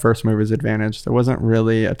kind of had first movers advantage. There wasn't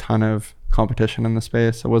really a ton of competition in the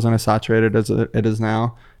space. It wasn't as saturated as it is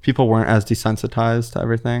now. People weren't as desensitized to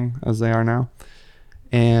everything as they are now.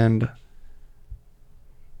 And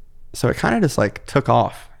so it kind of just like took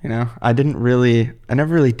off, I never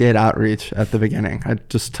really did outreach at the beginning. I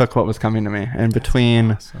just took what was coming to me. And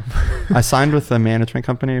between, awesome. I signed with a management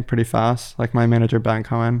company pretty fast. Like my manager, Ben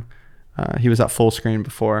Cohen, he was at Full Screen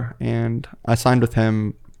before, and I signed with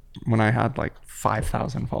him when I had like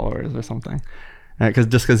 5,000 followers or something.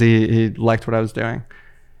 Because he liked what I was doing.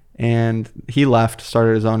 And he left,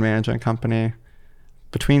 started his own management company.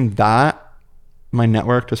 Between that, my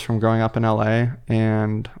network just from growing up in LA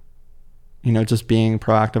and just being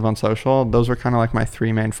proactive on social, those were kind of like my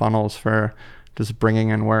three main funnels for just bringing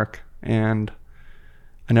in work. And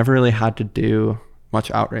I never really had to do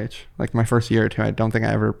much outreach. Like my first year or two, I don't think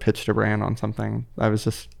I ever pitched a brand on something. I was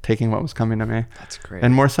just taking what was coming to me. That's great.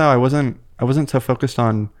 And more so, I wasn't so focused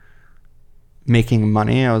on making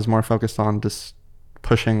money. I was more focused on just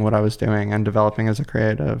pushing what I was doing and developing as a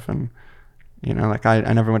creative. And, like I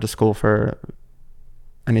never went to school for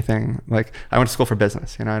anything. Like I went to school for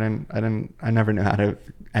business, I never knew how to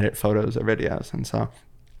edit photos or videos. And so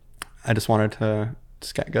I just wanted to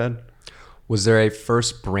just get good. Was there a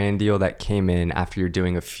first brand deal that came in after you're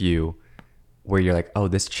doing a few where you're like, oh,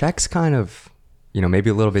 this check's kind of,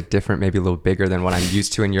 maybe a little bit different, maybe a little bigger than what I'm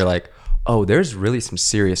used to. And you're like, oh, there's really some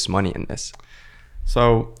serious money in this.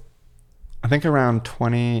 So I think around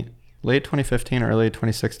late 2015, early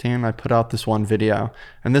 2016, I put out this one video.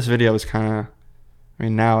 And this video was kind of,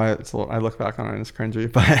 now I look back on it and it's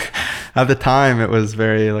cringy, but at the time it was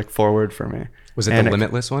very like forward for me. Was it the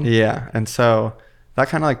Limitless one? Yeah. And so that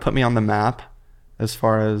kind of like put me on the map as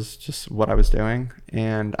far as just what I was doing.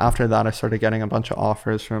 And after that, I started getting a bunch of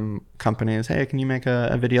offers from companies. Hey, can you make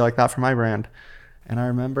a video like that for my brand? And I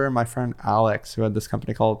remember my friend Alex, who had this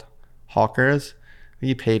company called Hawkers,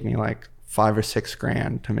 he paid me like $5 or $6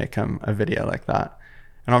 grand to make him a video like that.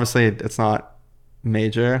 And obviously it's not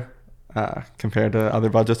major compared to other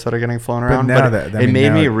budgets that are getting flown around, but it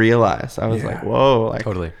made me realize, I was like, whoa, like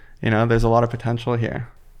totally, there's a lot of potential here.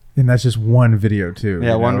 And that's just one video too.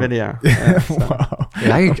 Yeah, one video. Yeah, so. Wow.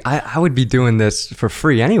 Yeah, I would be doing this for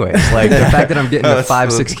free anyways. Like the fact that I'm getting a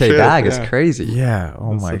 5-6K bag is crazy. Yeah.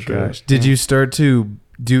 Oh that's my so gosh. Did you start to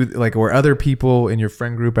do like, were other people in your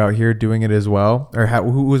friend group out here doing it as well? Or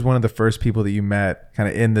who was one of the first people that you met kind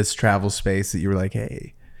of in this travel space that you were like,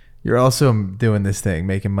 hey, you're also doing this thing,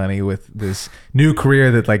 making money with this new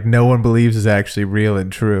career that like no one believes is actually real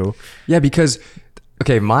and true? Yeah, because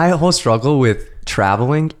my whole struggle with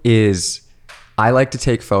traveling is I like to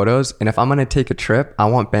take photos, and if I'm gonna take a trip, I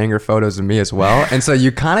want banger photos of me as well. And so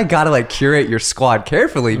you kind of gotta like curate your squad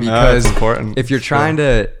carefully, because if you're trying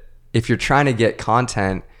to get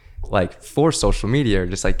content like for social media or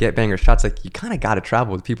just like get banger shots, like you kind of gotta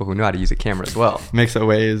travel with people who know how to use a camera as well. Makes it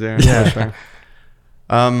way easier. Yeah. For sure.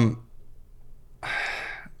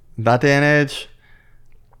 That day and age,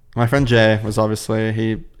 my friend Jay was obviously,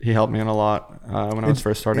 he helped me in a lot when I was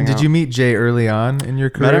first starting out. Did you meet Jay early on in your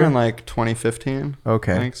career? Met him in like 2015.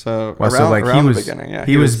 Okay. I think so. Well, around the beginning. Yeah.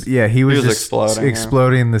 He was just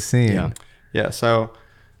exploding the scene. Yeah. Yeah. So,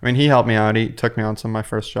 he helped me out. He took me on some of my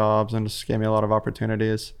first jobs and just gave me a lot of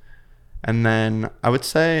opportunities. And then I would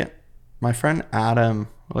say my friend Adam,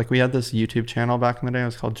 like we had this YouTube channel back in the day. It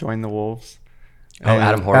was called Join the Wolves. Oh,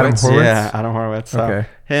 Adam Horowitz? Yeah, Adam Horowitz. So okay.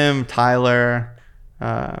 Him, Tyler,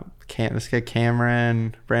 this kid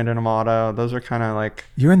Cameron, Brendon Amato, those are kind of like,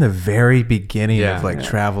 you're in the very beginning of like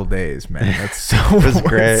travel days, man. That's so it was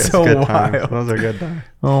great. So good wild. times. Those are good times.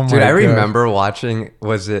 Oh my Dude, I God. remember watching,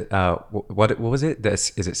 was it what was it?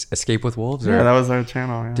 Is it Escape with Wolves? Or? Yeah, that was our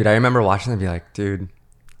channel. Yeah. Dude, I remember watching them and be like, dude,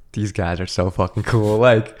 these guys are so fucking cool.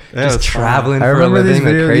 Like just traveling I for a remember living these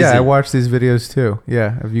videos. like crazy. Yeah, I watched these videos too.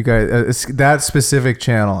 Yeah, of you guys, that specific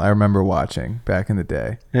channel I remember watching back in the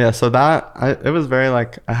day. Yeah, so it was very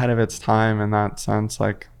like ahead of its time in that sense.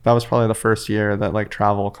 Like that was probably the first year that like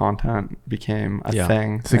travel content became a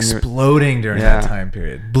thing. It's exploding during that time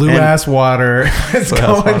period. Blue And- ass water. It's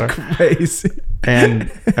going crazy.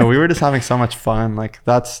 and we were just having so much fun. Like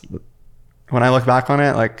that's, when I look back on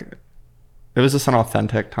it, like it was just an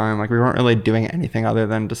authentic time. Like we weren't really doing anything other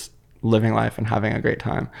than just living life and having a great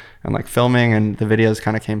time, and like filming and the videos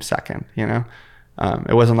kind of came second,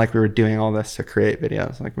 It wasn't like we were doing all this to create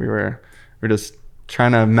videos. Like we were just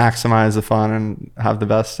trying to maximize the fun and have the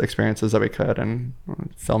best experiences that we could, and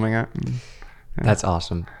filming it. And, yeah. That's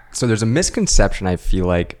awesome. So there's a misconception, I feel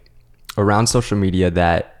like, around social media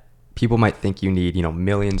that people might think you need,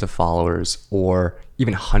 millions of followers or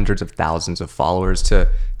even hundreds of thousands of followers to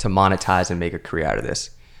monetize and make a career out of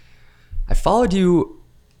this. I followed you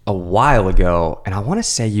a while ago, and I want to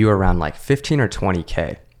say you were around like 15 or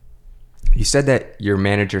 20K. You said that your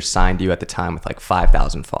manager signed you at the time with like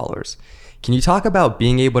 5,000 followers. Can you talk about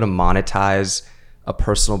being able to monetize a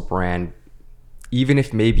personal brand, even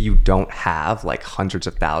if maybe you don't have like hundreds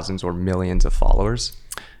of thousands or millions of followers?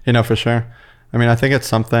 For sure. I mean, I think it's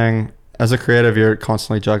something, as a creative, you're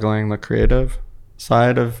constantly juggling the creative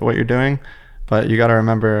side of what you're doing, but you got to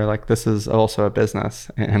remember, like, this is also a business,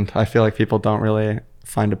 and I feel like people don't really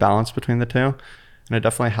find a balance between the two. And it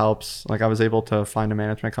definitely helps. Like, I was able to find a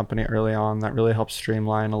management company early on that really helped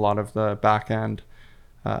streamline a lot of the back end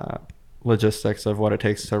logistics of what it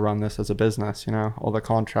takes to run this as a business, all the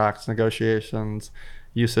contracts, negotiations,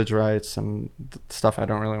 usage rights, and stuff I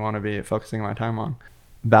don't really want to be focusing my time on.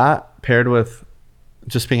 That paired with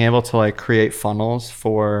just being able to like create funnels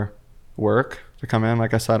for work to come in.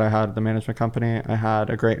 Like I said, I had the management company. I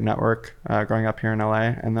had a great network growing up here in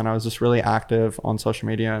LA. And then I was just really active on social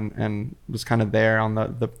media and was kind of there on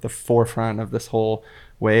the forefront of this whole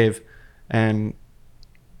wave. And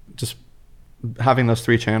just having those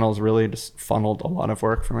 3 channels really just funneled a lot of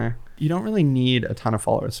work for me. You don't really need a ton of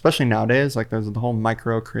followers, especially nowadays. Like, there's the whole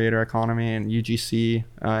micro creator economy, and UGC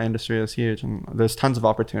industry is huge, and there's tons of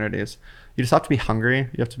opportunities. You just have to be hungry.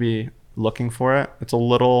 You have to be looking for it. It's a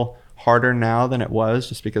little harder now than it was,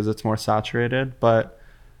 just because it's more saturated. But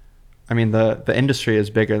I mean, the industry is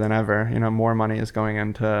bigger than ever. More money is going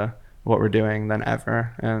into what we're doing than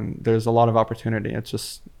ever, and there's a lot of opportunity. It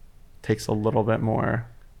just takes a little bit more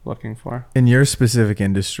looking for. In your specific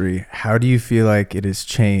industry, how do you feel like it has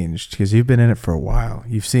changed? Because you've been in it for a while.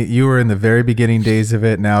 You were in the very beginning days of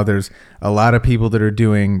it. Now there's a lot of people that are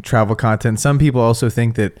doing travel content. Some people also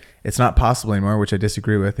think that it's not possible anymore, which I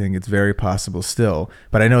disagree with. I think it's very possible still,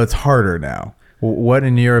 but I know it's harder now. What,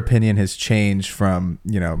 in your opinion, has changed from,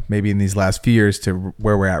 maybe in these last few years to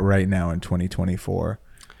where we're at right now in 2024?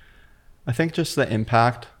 I think just the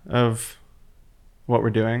impact of what we're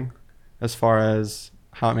doing, as far as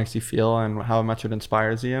how it makes you feel and how much it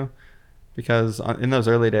inspires you. Because in those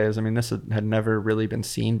early days, I mean, this had never really been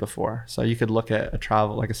seen before. So you could look at a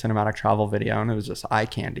cinematic travel video, and it was just eye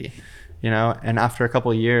candy, and after a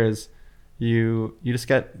couple of years, you just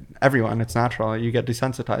get everyone, it's natural. You get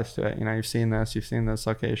desensitized to it. You've seen this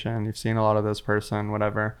location, you've seen a lot of this person,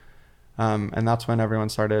 whatever. And that's when everyone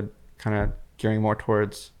started kind of gearing more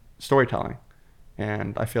towards storytelling.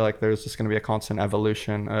 And I feel like there's just going to be a constant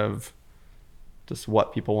evolution of just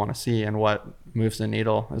what people want to see and what moves the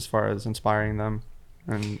needle as far as inspiring them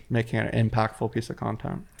and making an impactful piece of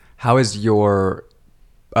content. How has your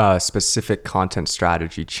specific content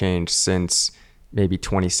strategy changed since maybe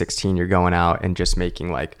 2016? You're going out and just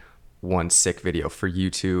making like one sick video for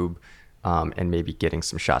YouTube and maybe getting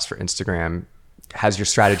some shots for Instagram. Has your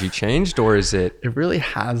strategy changed, or is it? It really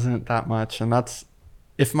hasn't that much. And that's,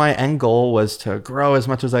 if my end goal was to grow as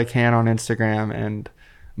much as I can on Instagram and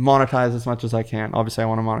monetize as much as I can. Obviously I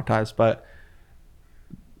want to monetize, but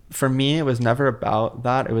for me, it was never about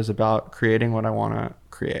that. It was about creating what I want to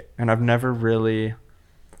create. And I've never really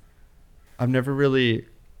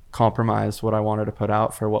compromised what I wanted to put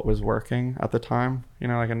out for what was working at the time.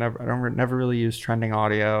 Like I never really used trending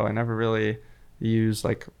audio. I never really used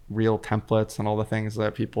like real templates and all the things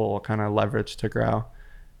that people kind of leverage to grow.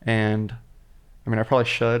 And I mean, I probably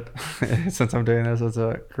should since I'm doing this as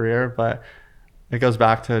a career, but it goes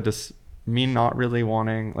back to just me not really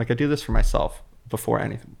wanting, like, I do this for myself before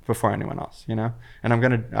anyone else, and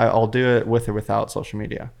I'll do it with or without social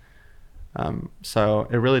media. So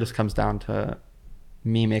it really just comes down to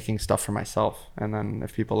me making stuff for myself. And then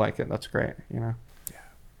if people like it, that's great, Yeah.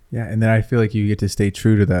 And then I feel like you get to stay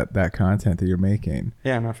true to that content that you're making.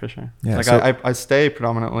 Yeah, no, for sure. Yeah, like so I stay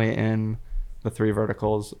predominantly in the 3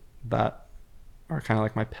 verticals that are kind of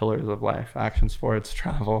like my pillars of life: action sports,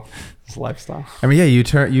 travel, lifestyle. I mean, yeah, you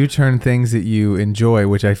turn things that you enjoy,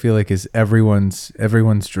 which I feel like is everyone's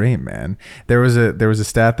dream, man. There was a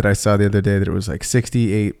stat that I saw the other day that it was like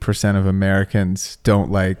 68% of Americans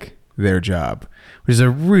don't like their job, which is a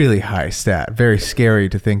really high stat, very scary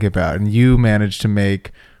to think about. And you managed to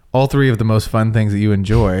make all 3 of the most fun things that you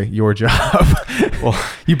enjoy your job. Well,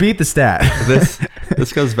 you beat the stat.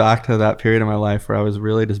 This goes back to that period of my life where I was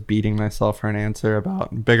really just beating myself for an answer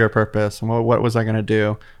about bigger purpose and what was I going to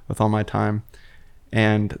do with all my time.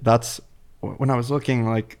 And that's when I was looking,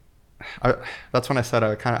 like, that's when I said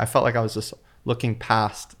I felt like I was just looking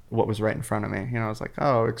past what was right in front of me. You know, I was like,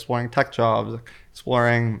 oh, exploring tech jobs,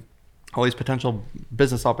 exploring all these potential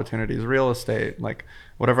business opportunities, real estate, like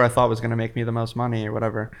whatever I thought was going to make me the most money or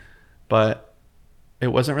whatever. But it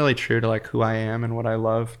wasn't really true to like who I am and what I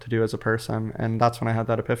love to do as a person. And that's when I had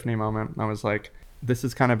that epiphany moment. I was like, this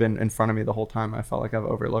has kind of been in front of me the whole time. I felt like I've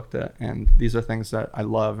overlooked it. And these are things that I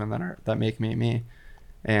love and that make me me.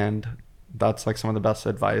 And that's like some of the best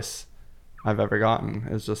advice I've ever gotten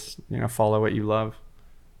is just, you know, follow what you love.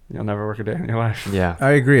 You'll never work a day in your life. Yeah, I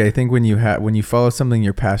agree. I think when you follow something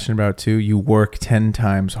you're passionate about too, you work 10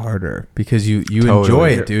 times harder because you totally enjoy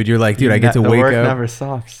it, dude. You're like, dude, I get to wake up. The work never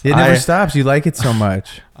stops. It never stops. You like it so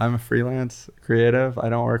much. I'm a freelance creative. I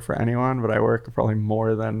don't work for anyone, but I work probably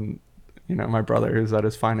more than, you know, my brother who's at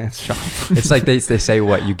his finance shop. It's like they say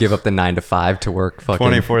what, you give up the 9 to 5 to work fucking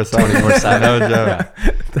 24/7. 24/7. No joke.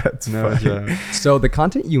 Yeah. That's no funny. joke. So the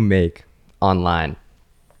content you make online,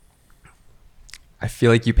 I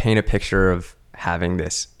feel like you paint a picture of having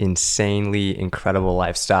this insanely incredible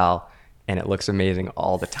lifestyle and it looks amazing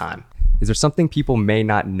all the time. Is there something people may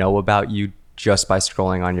not know about you just by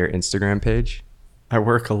scrolling on your Instagram page? I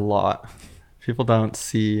work a lot. People don't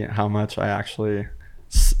see how much I actually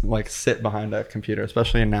like sit behind a computer,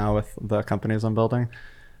 especially now with the companies I'm building.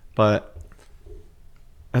 But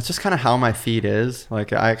that's just kind of how my feed is.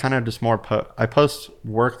 Like I kind of just I post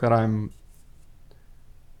work that I'm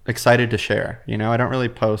excited to share. You know, I don't really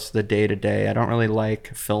post the day to day. I don't really like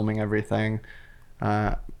filming everything.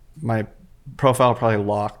 My profile probably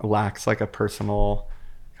lacks like a personal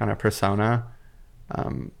kind of persona,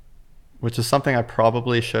 which is something I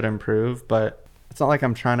probably should improve, but it's not like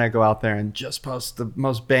I'm trying to go out there and just post the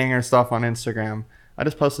most banger stuff on Instagram. I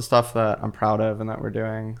just post the stuff that I'm proud of and that we're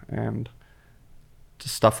doing and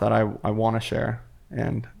just stuff that I want to share.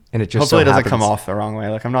 And it just hopefully it doesn't come off the wrong way.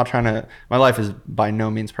 Like I'm not trying to, my life is by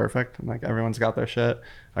no means perfect. Like everyone's got their shit.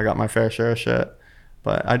 I got my fair share of shit,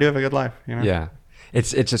 but I do have a good life, you know? Yeah.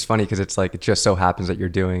 It's just funny because it's like, it just so happens that you're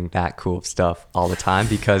doing that cool stuff all the time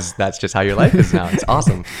because that's just how your life is now. It's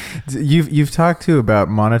awesome. You've talked too about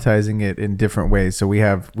monetizing it in different ways. So we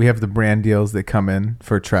have the brand deals that come in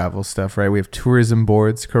for travel stuff, right? We have tourism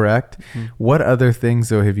boards, correct? Mm-hmm. What other things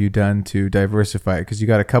though have you done to diversify it? Because you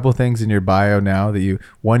got a couple things in your bio now that you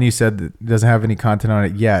said that doesn't have any content on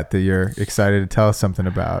it yet that you're excited to tell us something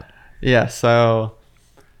about. Yeah. So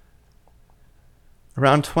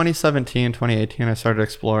around 2017, 2018, I started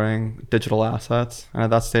exploring digital assets. And at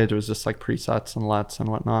that stage, it was just like presets and LUTs and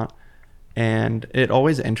whatnot. And it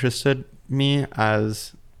always interested me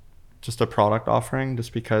as just a product offering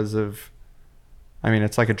just because of, I mean,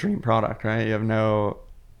 it's like a dream product, right? You have no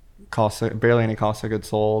cost, barely any cost of goods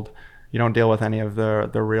sold. You don't deal with any of the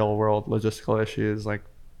real world logistical issues like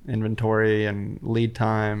inventory and lead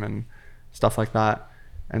time and stuff like that.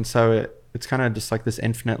 And so it's kind of just like this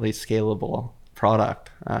infinitely scalable product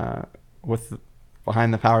with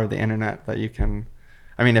behind the power of the internet that you can,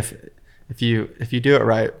 I mean, if you do it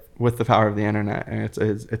right with the power of the internet, and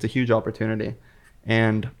it's a huge opportunity.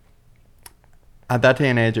 And at that day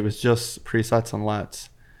and age, it was just presets and LUTs,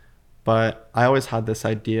 but I always had this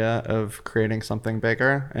idea of creating something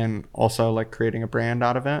bigger and also like creating a brand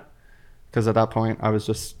out of it, because at that point I was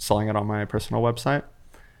just selling it on my personal website.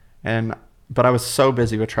 But I was so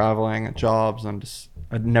busy with traveling, jobs, and just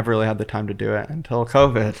I never really had the time to do it until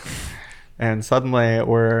COVID. And suddenly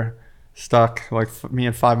we're stuck, like me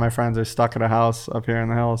and 5 of my friends are stuck at a house up here in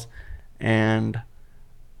the hills. And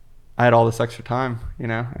I had all this extra time, you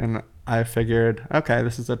know, and I figured, okay,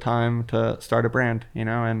 this is a time to start a brand, you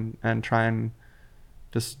know, and try and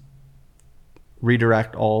just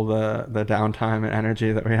redirect all the downtime and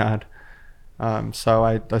energy that we had. So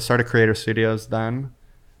I started Creator Studios then.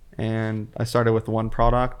 And I started with one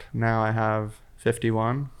product. Now I have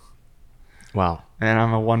 51. Wow. And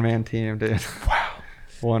I'm a one-man team, dude. Wow.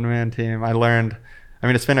 One-man team.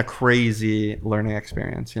 It's been a crazy learning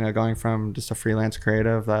experience, you know, going from just a freelance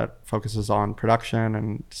creative that focuses on production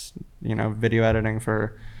and, you know, video editing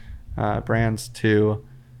for brands to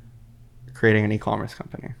creating an e-commerce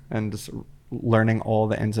company and just learning all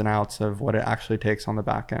the ins and outs of what it actually takes on the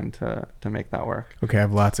back end to make that work. Okay, I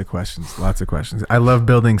have lots of questions. I love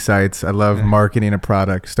building sites. I love marketing a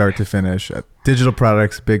product start to finish. Digital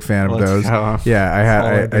products, big fan of those.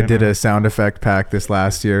 Yeah, I did a sound effect pack this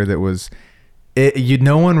last year that was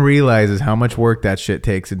no one realizes how much work that shit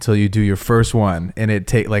takes until you do your first one, and it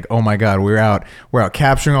take like, oh my god, we're out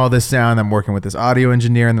capturing all this sound. I'm working with this audio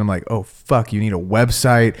engineer, and I'm like, oh fuck, you need a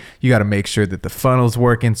website. You got to make sure that the funnel's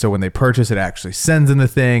working, so when they purchase, it actually sends them the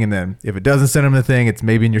thing, and then if it doesn't send them the thing, it's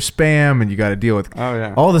maybe in your spam, and you got to deal with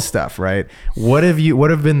all the stuff, right? What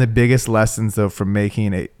have been the biggest lessons though from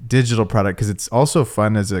making a digital product? Because it's also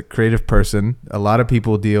fun as a creative person. A lot of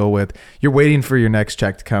people deal with, you're waiting for your next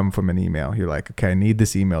check to come from an email. You're like, okay, I need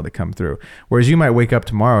this email to come through. Whereas you might wake up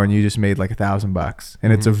tomorrow and you just made like $1,000,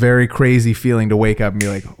 and it's a very crazy feeling to wake up and be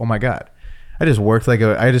like, oh my god, I just worked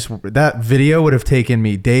that video would have taken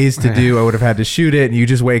me days to do. I would have had to shoot it, and you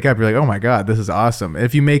just wake up, you're like, oh my god, this is awesome.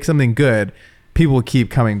 If you make something good, people will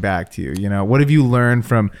keep coming back to you. You know, what have you learned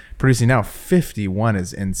from producing now? 51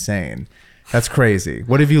 is insane. That's crazy.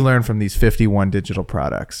 What have you learned from these 51 digital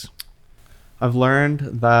products? I've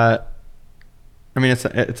learned that, I mean, it's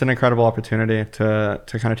an incredible opportunity to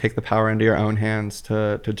kind of take the power into your own hands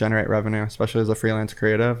to generate revenue, especially as a freelance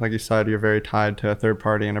creative. Like you said, you're very tied to a third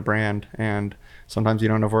party and a brand, and sometimes you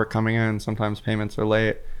don't have work coming in, sometimes payments are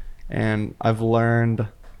late. And I've learned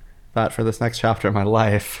that for this next chapter of my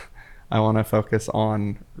life, I want to focus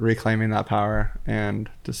on reclaiming that power and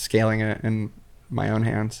just scaling it in my own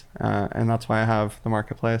hands. And that's why I have the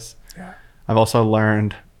marketplace. Yeah. I've also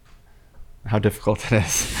learned how difficult it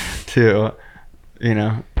is to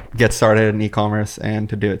get started in e-commerce and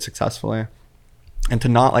to do it successfully, and to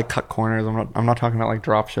not like cut corners. I'm not talking about like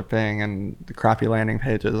drop shipping and the crappy landing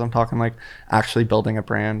pages. I'm talking like actually building a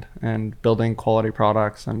brand and building quality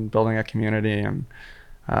products and building a community, and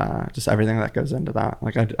just everything that goes into that.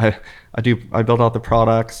 Like I build out the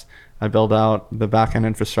products, I build out the back-end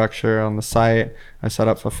infrastructure on the site, I set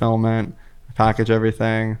up fulfillment, I package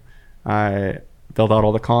everything, I build out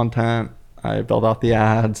all the content, I build out the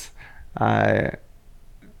ads,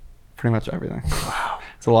 pretty much everything. Wow.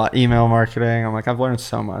 It's a lot. Email marketing. I'm like, I've learned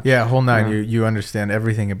so much. Yeah, whole nine. You understand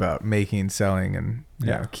everything about making, selling,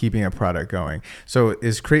 and keeping a product going. So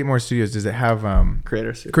is Create More Studios, does it have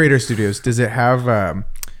Creator Studios. Creator Studios, does it have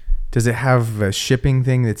a shipping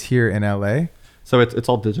thing that's here in LA? So it's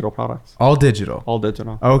all digital products. All digital. All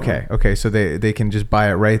digital. Okay. Yeah. Okay. So they can just buy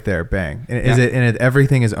it right there. Bang. And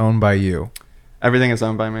everything is owned by you? Everything is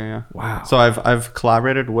owned by me, yeah. Wow. So I've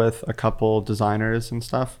collaborated with a couple designers and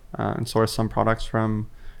stuff, and sourced some products from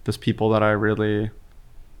just people that I really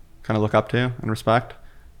kind of look up to and respect.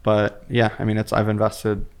 But yeah, I mean, I've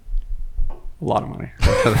invested a lot of money.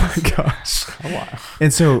 Oh my gosh. A lot.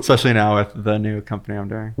 And so, especially now with the new company I'm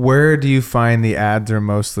doing. Where do you find the ads are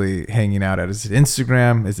mostly hanging out at? Is it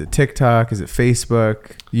Instagram? Is it TikTok? Is it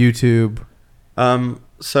Facebook? YouTube?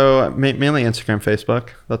 So mainly Instagram, Facebook.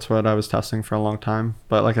 That's what I was testing for a long time.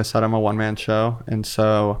 But like I said, I'm a one-man show. And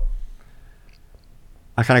so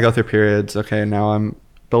I kind of go through periods. Okay, now I'm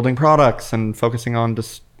building products and focusing on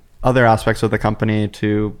just other aspects of the company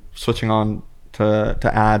to switching on to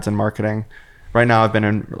ads and marketing. Right now I've been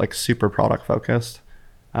in like super product focused,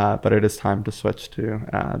 but it is time to switch to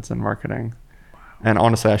ads and marketing. And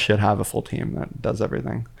honestly, I should have a full team that does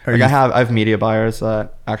everything. I have media buyers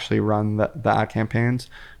that actually run the ad campaigns,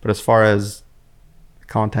 but as far as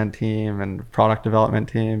content team and product development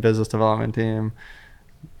team, business development team,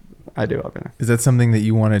 I do everything. Is that something that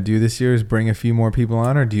you want to do this year, is bring a few more people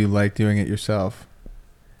on, or do you like doing it yourself?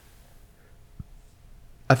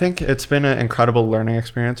 I think it's been an incredible learning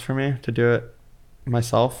experience for me to do it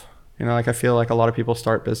myself. Like I feel like a lot of people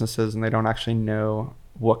start businesses and they don't actually know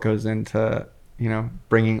what goes into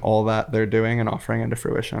bringing all that they're doing and offering into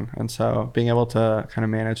fruition. And so being able to kind of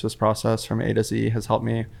manage this process from A to Z has helped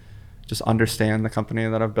me just understand the company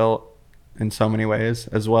that I've built in so many ways,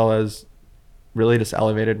 as well as really just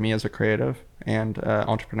elevated me as a creative and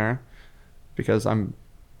entrepreneur, because I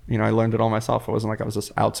learned it all myself. It wasn't like I was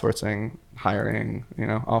just outsourcing, hiring,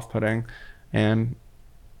 off-putting. And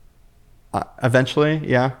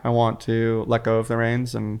eventually, I want to let go of the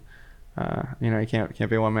reins, and you can't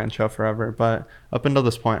be a one-man show forever. But up until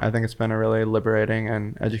this point, I think it's been a really liberating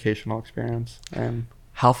and educational experience. And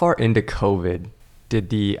how far into COVID did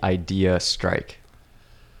the idea strike?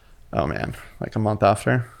 Oh man, like a month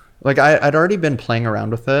after. Like I'd already been playing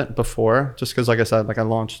around with it before, just because, like I said, like I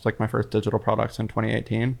launched like my first digital products in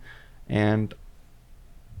 2018, and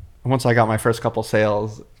once I got my first couple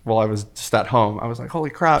sales while I was just at home, I was like,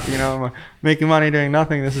 holy crap, I'm making money doing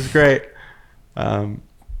nothing. This is great.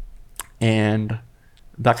 And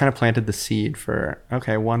that kind of planted the seed for,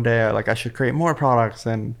 okay, one day I should create more products,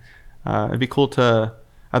 and it'd be cool to,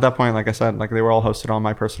 at that point, like I said, like they were all hosted on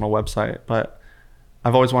my personal website, but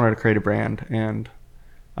I've always wanted to create a brand, and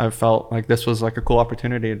I felt like this was like a cool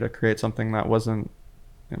opportunity to create something that wasn't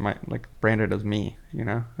it might like branded as me, you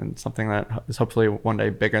know, and something that is hopefully one day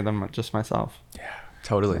bigger than just myself. Yeah,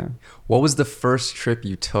 totally. Yeah. What was the first trip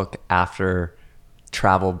you took after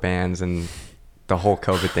travel bans and the whole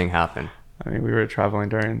COVID thing happened? I mean, we were traveling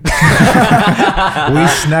during We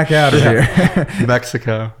snuck out of here.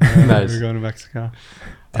 Mexico. Nice. We were going to Mexico.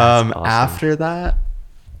 That's awesome. After that,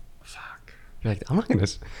 You're like, I'm not gonna.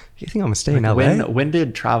 You think I'm gonna stay in LA? when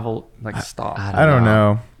did travel like stop? I don't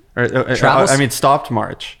know. Or, Travel- I mean, stopped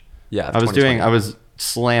March. Yeah, I was 2020. I was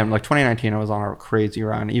slammed. Like 2019, I was on a crazy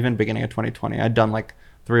run. Even beginning of 2020, I'd done like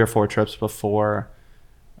 3 or 4 trips before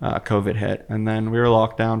COVID hit. And then we were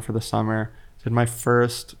locked down for the summer. Did my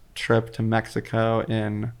first trip to Mexico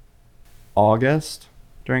in August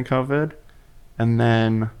during COVID. And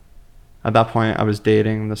then at that point, I was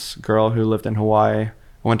dating this girl who lived in Hawaii.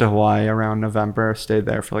 I went to Hawaii around November, stayed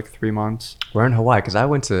there for like 3 months. We're in Hawaii because I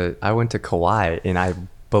went to Kauai in I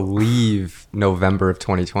believe November of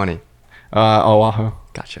 2020. Oahu.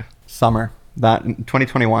 Gotcha. Summer. That in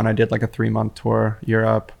 2021, I did like a 3-month tour,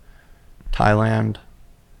 Europe, Thailand,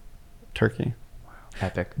 Turkey.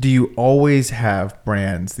 Epic. Do you always have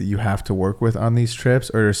brands that you have to work with on these trips,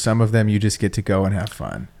 or are some of them you just get to go and have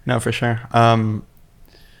fun? No, for sure. I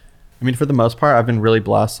mean, for the most part, I've been really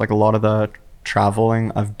blessed. Like a lot of the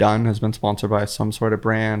traveling I've done has been sponsored by some sort of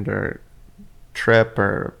brand or trip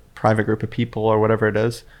or private group of people or whatever it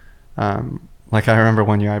is. Like I remember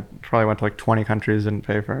one year I probably went to like 20 countries and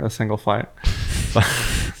pay for a single flight.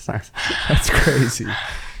 It's nice. That's crazy.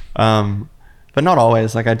 But not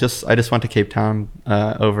always. Like I just went to Cape Town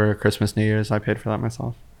over Christmas, New Year's. I paid for that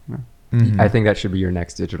myself. Yeah. Mhm. I think that should be your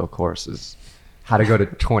next digital course: is how to go to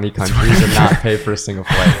 20 countries and not pay for a single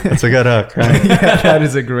flight. That's a good hook, right? Yeah, that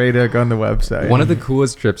is a great hook on the website. One of the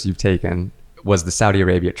coolest trips you've taken was the Saudi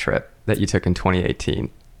Arabia trip that you took in 2018.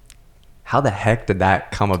 How the heck did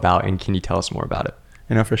that come about, and can you tell us more about it?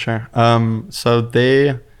 You know, for sure. So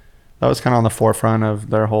that was kind of on the forefront of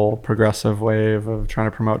their whole progressive wave of trying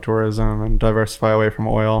to promote tourism and diversify away from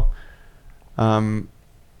oil. And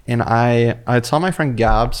I saw my friend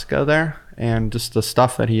Gabs go there, and just the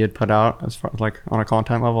stuff that he had put out as far like on a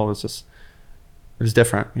content level was just, it was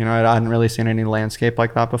different. You know, I hadn't really seen any landscape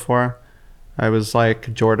like that before. I was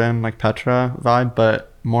like Jordan, like Petra vibe,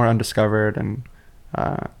 but more undiscovered. And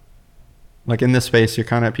like in this space,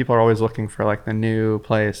 people are always looking for like the new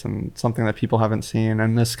place and something that people haven't seen.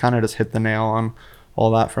 And this kind of just hit the nail on all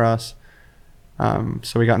that for us.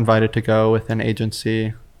 So we got invited to go with an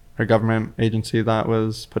agency, or government agency that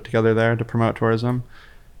was put together there to promote tourism.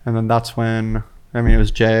 And then that's when, I mean, it was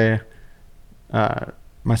Jay,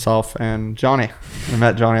 myself, and Johnny. I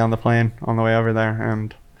met Johnny on the plane on the way over there,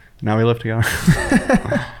 and now we live together.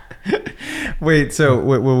 Wait, so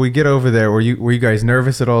when we get over there, were you guys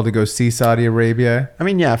nervous at all to go see Saudi Arabia? I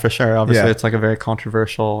mean, yeah, for sure. Obviously, Yeah. it's like a very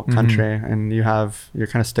controversial country, and you're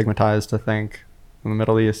kind of stigmatized to think in the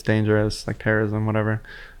Middle East, dangerous, like terrorism, whatever.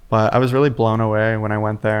 But I was really blown away when I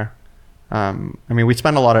went there. I mean, we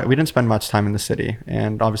didn't spend much time in the city,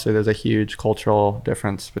 and obviously there's a huge cultural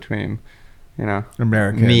difference between, you know,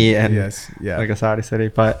 American. me and yes, yeah. like a Saudi city.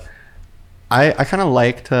 But I kind of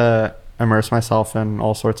like to immerse myself in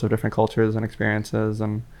all sorts of different cultures and experiences,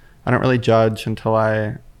 and I don't really judge until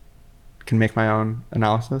I can make my own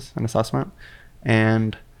analysis and assessment.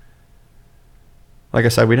 And like I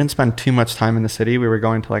said, we didn't spend too much time in the city. We were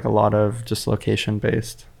going to like a lot of just location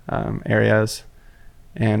based areas,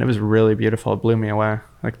 and it was really beautiful. It blew me away.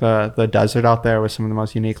 Like the desert out there was some of the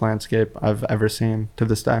most unique landscape I've ever seen to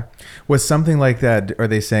this day. Was something like that, are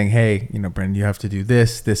they saying, hey, you know, Brendon, you have to do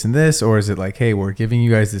this, this, and this? Or is it like, hey, we're giving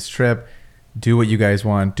you guys this trip, do what you guys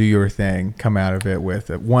want, do your thing, come out of it with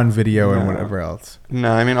one video and whatever else?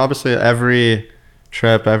 No, I mean, obviously every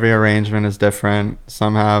trip, every arrangement is different.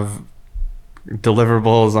 Some have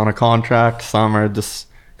deliverables on a contract, some are just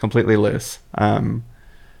completely loose.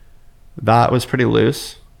 That was pretty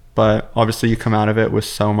loose, but obviously you come out of it with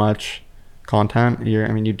so much content.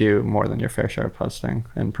 You do more than your fair share of posting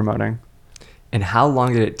and promoting. And how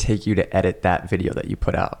long did it take you to edit that video that you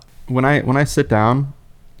put out? When I sit down,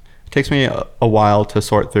 it takes me a while to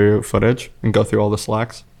sort through footage and go through all the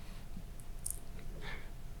selects.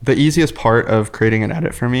 The easiest part of creating an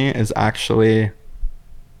edit for me is actually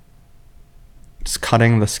just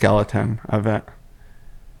cutting the skeleton of it.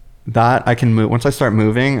 That I can move. Once I start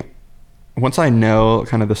moving, once I know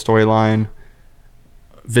kind of the storyline,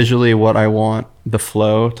 visually what I want the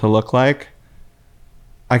flow to look like,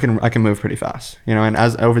 I can move pretty fast, you know. And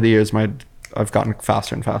as over the years, I've gotten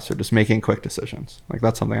faster and faster, just making quick decisions. Like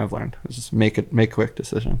that's something I've learned, is just make quick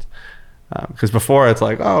decisions. Because before it's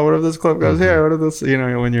like, oh, what if this clip goes here? What if this, you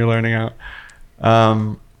know, when you're learning out.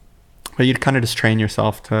 But but you'd kind of just train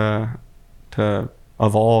yourself to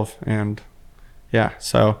evolve. And yeah,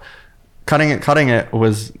 so cutting it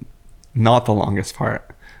was not the longest part.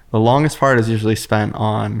 The longest part is usually spent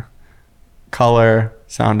on color,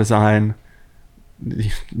 sound design,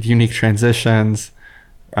 unique transitions,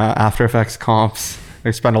 After Effects comps.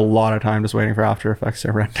 I spend a lot of time just waiting for After Effects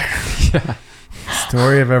to render. Yeah.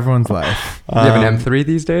 Story of everyone's life. You have an M3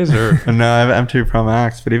 these days, or? No, I have M2 Pro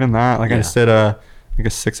Max, but even that, like, Yeah. I just did a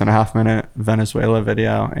 6.5 minute Venezuela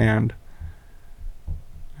video, and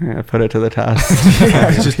I put it to the test. Yeah,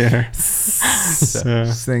 just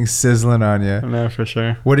This thing's sizzling on you. no, for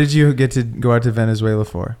sure. What did you get to go out to Venezuela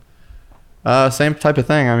for? Same type of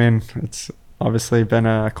thing. I mean, it's obviously been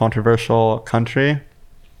a controversial country.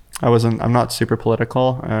 I'm not super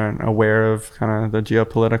political and aware of kind of the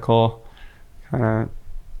geopolitical kind of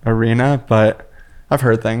arena, but I've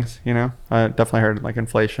heard things, you know. I definitely heard like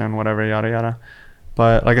inflation, whatever, yada yada.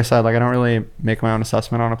 But like I said, like I don't really make my own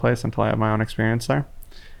assessment on a place until I have my own experience there.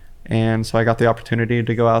 And so I got the opportunity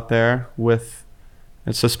to go out there with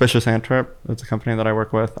Suspicious Antwerp. It's a company that I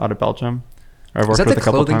work with out of Belgium. I've worked Is that with the a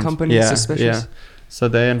couple clothing times. company, Yeah, Suspicious? yeah. So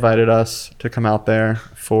they invited us to come out there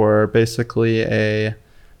for basically a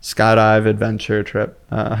skydive adventure trip,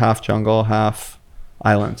 half jungle, half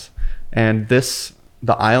islands. And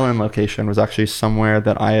the island location was actually somewhere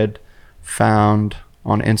that I had found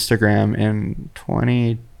on Instagram in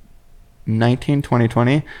 2019,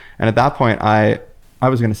 2020. And at that point, I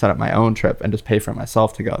was going to set up my own trip and just pay for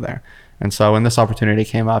myself to go there. And so when this opportunity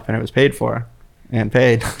came up and it was paid for and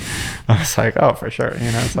paid, I was like, oh, for sure.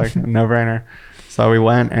 You know, it's like a no-brainer. So we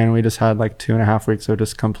went and we just had like 2.5 weeks of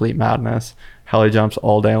just complete madness, heli jumps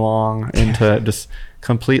all day long into just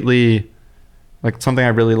completely, like, something I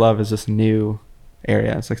really love is just new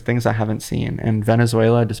areas, like things I haven't seen. And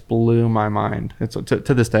Venezuela just blew my mind. It's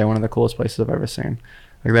to this day one of the coolest places I've ever seen.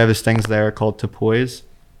 Like, they have these things there called tepuis,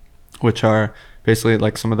 which are basically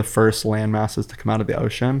like some of the first land masses to come out of the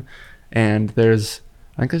ocean. And I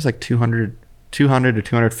think there's like 200 to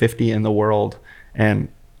 250 in the world, and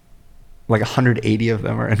like 180 of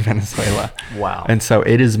them are in Venezuela. Wow. And so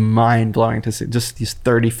it is mind blowing to see just these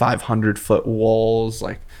 3,500 foot walls,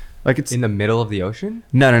 like it's In the middle of the ocean?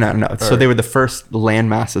 no. So they were the first land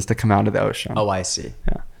masses to come out of the ocean. Oh, I see.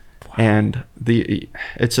 Yeah. Wow. And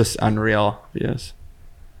it's just unreal views.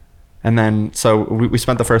 And then, so we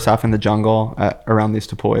spent the first half in the jungle around these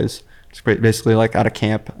tepuis. It's basically like at a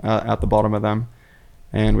camp at the bottom of them.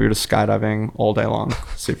 And we were just skydiving all day long.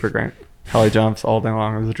 Super great. Heli jumps all day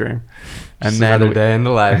long. It was a dream. And Just then another day in the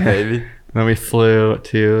life, baby. then we flew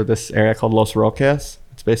to this area called Los Roques.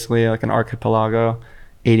 It's basically like an archipelago,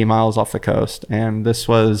 80 miles off the coast. And this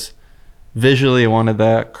was visually one of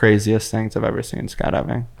the craziest things I've ever seen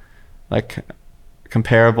skydiving. Like,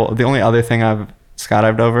 comparable. The only other thing I've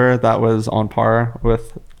skydived over that was on par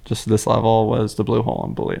with just this level was the Blue Hole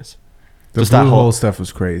in Belize. The Just blue that hole stuff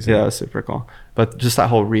was crazy. Yeah, it was super cool. But just that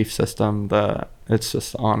whole reef system, it's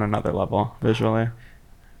just on another level visually.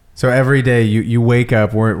 So every day you wake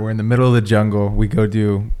up, we're in the middle of the jungle. We go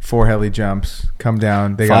do 4 heli jumps, come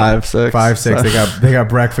down. They got 5, 6. They got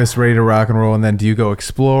breakfast ready to rock and roll, and then do you go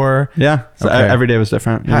explore? Yeah. So Okay. every day was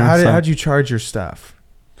different. you know, How'd you charge your stuff?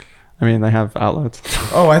 I mean, they have outlets.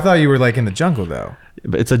 Oh, I thought you were like in the jungle though.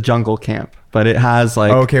 But it's a jungle camp, but it has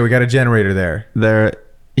like Okay, we got a generator there.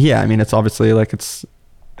 Yeah, I mean, it's obviously like it's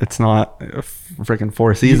not freaking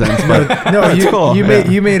Four Seasons, but No, it's cool. we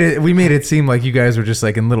Yeah. made it seem like you guys were just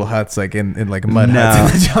like in little huts, like in like mud No. huts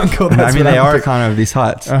in the jungle. I That's mean, what they I'm are thinking. kind of these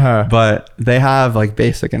huts, Uh-huh. but they have like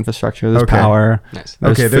basic infrastructure. There's Okay. power. Nice.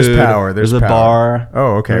 Okay, there's food, power. There's a power. bar.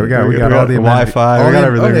 Oh, okay. We got all the Wi-Fi. Oh, We got they-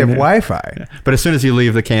 everything. Oh, they have we need. Wi-Fi. Yeah. But as soon as you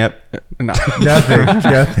leave the camp, no. Nothing.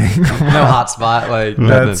 Nothing. No hotspot, like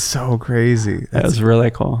nothing. That's so crazy. That That's was really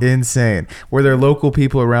cool. insane. Were there local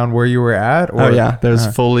people around where you were at? Or? Oh yeah, there's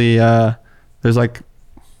fully there's like,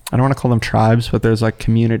 I don't want to call them tribes, but there's like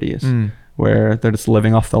communities where they're just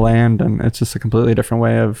living off the land, and it's just a completely different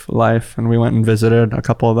way of life. And we went and visited a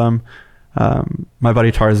couple of them. My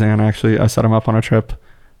buddy Tarzan, actually, I set him up on a trip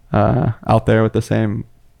out there with the same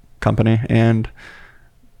company, and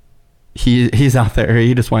he's out there.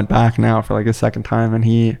 He just went back now for like a second time, and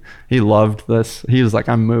he loved this. He was like,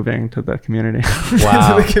 I'm moving to the community.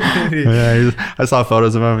 Wow. To the community. Yeah, I saw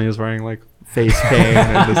photos of him. He was wearing like face paint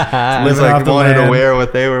and just Living like off the wanted land. to wear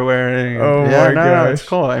what they were wearing. Oh yeah, my no, it's gosh.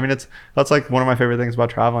 cool. I mean, that's like one of my favorite things about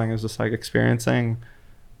traveling is just like experiencing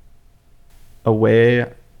a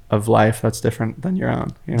way of life that's different than your own.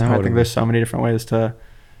 You know, I Totally. think there's so many different ways to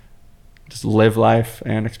just live life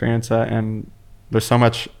and experience it, and there's so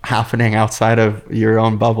much happening outside of your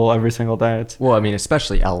own bubble every single day. Well, I mean,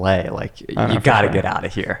 especially LA, like you got to get out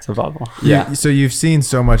of here. It's a bubble. Yeah. So you've seen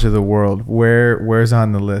so much of the world. Where's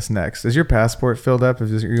on the list next? Is your passport filled up?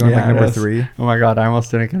 Is you're going like number 3? Oh my God, I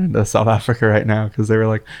almost didn't get into South Africa right now because they were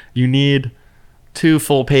like, you need 2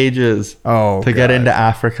 full pages to get into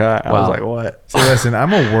Africa. I was like, what? So listen,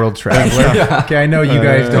 I'm a world traveler. Okay, I know you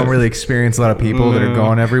guys don't really experience a lot of people that are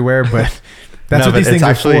going everywhere, but that's what these things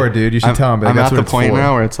are for, dude. You should tell them. I'm at the point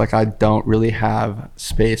now where it's like I don't really have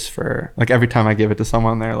space for, like, every time I give it to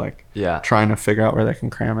someone, they're like trying to figure out where they can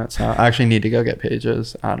cram it. So I actually need to go get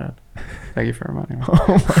pages added. Thank you for reminding me.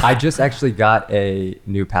 I just actually got a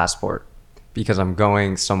new passport because I'm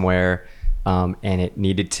going somewhere, and it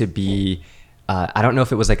needed to be, I don't know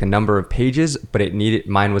if it was like a number of pages, but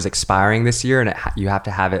mine was expiring this year, and you have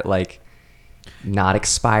to have it like not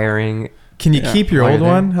expiring. Can you keep your old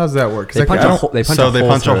one? How's that work? They punch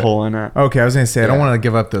a hole in it. Okay, I was gonna say I don't want to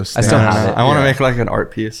give up those stamps. I still have it. I want to make like an art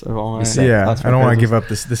piece of all my. Yeah, I don't want to give up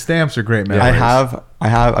this. The stamps are great, man.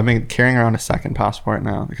 I've been carrying around a second passport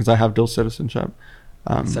now because I have dual citizenship.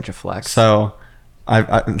 Such a flex. So, I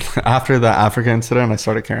after the Africa incident, I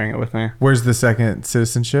started carrying it with me. Where's the second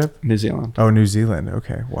citizenship? New Zealand. Oh, New Zealand.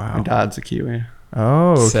 Okay, wow. My dad's a Kiwi.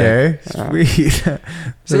 Oh, okay, sweet.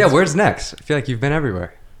 So yeah, where's next? I feel like you've been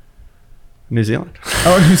everywhere. New Zealand.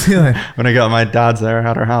 Oh, New Zealand. When I got my dad's there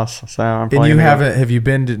at our house, so I'm probably. And you haven't? Have you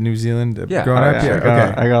been to New Zealand growing up? Yeah.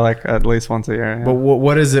 Okay. I go like at least once a year. Yeah. But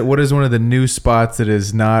what is it? What is one of the new spots that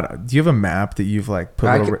is not? Do you have a map that you've like put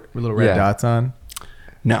little red dots on?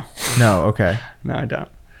 No. No. Okay. No, I don't.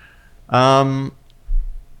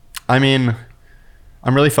 I mean,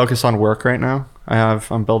 I'm really focused on work right now.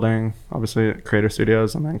 I'm building obviously Creator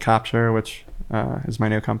Studios and then Capture, which is my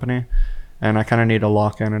new company. And I kind of need to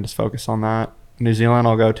lock in and just focus on that. New Zealand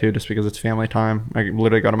I'll go to just because it's family time. I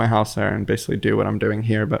literally go to my house there and basically do what I'm doing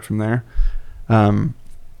here, but from there. And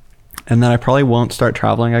then I probably won't start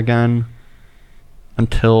traveling again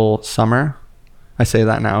until summer. I say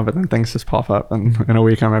that now, but then things just pop up and in a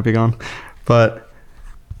week I might be gone. But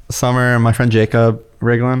summer, my friend Jacob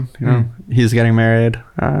Riglin, he's getting married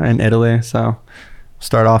in Italy. So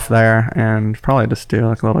start off there and probably just do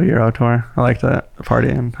like a little Euro tour. I like to party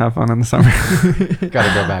and have fun in the summer.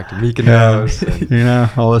 Gotta go back to Mykonos.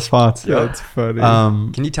 And, all the spots. Yeah, it's funny.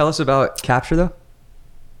 Can you tell us about Capture though?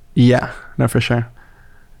 Yeah, no, for sure.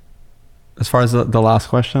 As far as the last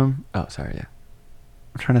question. Oh, sorry. Yeah.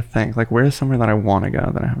 I'm trying to think, like, where's somewhere that I want to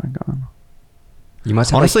go that I haven't gone? You must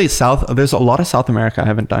have honestly, there's a lot of South America I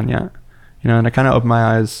haven't done yet. And I kind of opened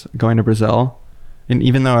my eyes going to Brazil. And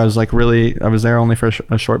even though I was there only for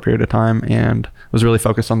a short period of time and was really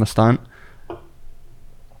focused on the stunt,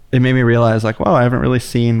 it made me realize like, wow, I haven't really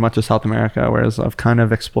seen much of South America, whereas I've kind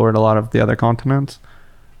of explored a lot of the other continents.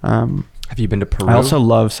 Have you been to Peru? I also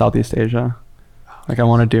love Southeast Asia. Like I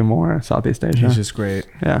want to do more Southeast Asia. It's just great.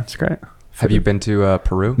 Yeah, it's great. Have you been to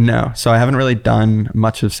Peru? No. So I haven't really done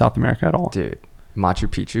much of South America at all. Dude. Machu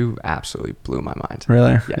Picchu absolutely blew my mind.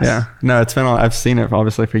 Really? Yes. Yeah. No, I've seen it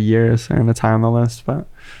obviously for years and it's high on the list, but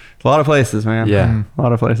a lot of places, man. Yeah. A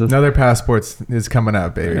lot of places. Another passports is coming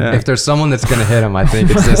up, baby. Yeah. If there's someone that's going to hit him, I think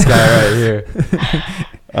it's this guy right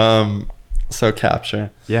here. So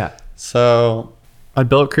Capture. Yeah. So I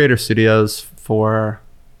built Creator Studios first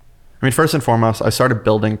and foremost, I started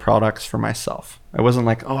building products for myself. I wasn't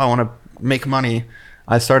like, oh, I want to make money.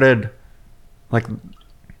 I started like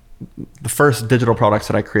the first digital products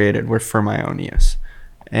that I created were for my own use.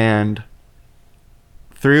 And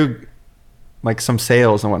through like some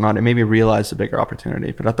sales and whatnot, it made me realize the bigger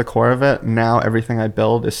opportunity. But at the core of it, now everything I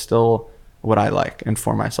build is still what I like and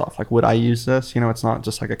for myself. Like, would I use this? It's not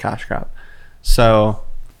just like a cash grab. So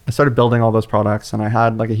I started building all those products and I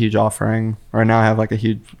had like a huge offering, or now I have like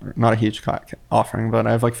not a huge offering, but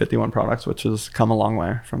I have like 51 products, which has come a long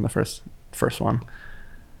way from the first one.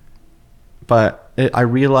 But I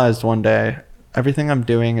realized one day everything I'm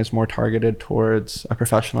doing is more targeted towards a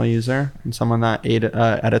professional user and someone that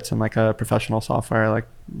edits in like a professional software like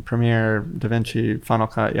Premiere, DaVinci, Final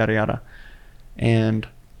Cut, yada yada. And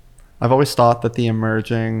I've always thought that the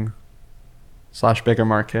emerging / bigger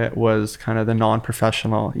market was kind of the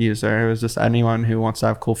non-professional user. It was just anyone who wants to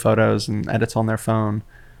have cool photos and edits on their phone.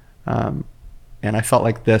 And I felt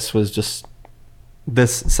like this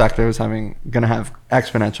sector was going to have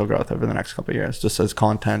exponential growth over the next couple of years, just as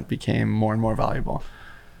content became more and more valuable.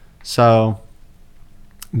 So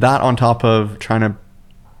that on top of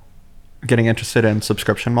getting interested in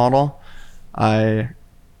subscription model, I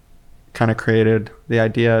kind of created the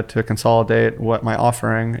idea to consolidate what my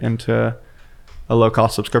offering into a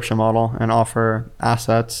low-cost subscription model and offer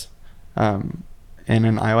assets in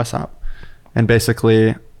an iOS app. And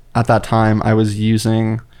basically at that time I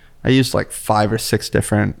used like 5 or 6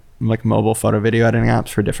 different like mobile photo video editing apps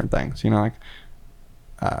for different things, like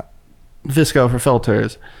Visco for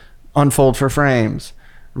filters, Unfold for frames,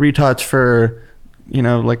 Retouch for,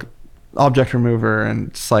 like object remover. And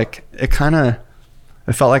it's like, it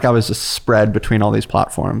felt like I was just spread between all these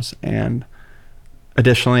platforms. And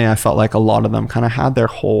additionally, I felt like a lot of them kind of had their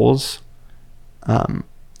holes.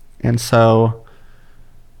 And so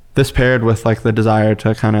this paired with like the desire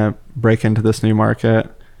to kind of break into this new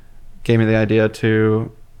market gave me the idea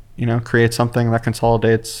to, create something that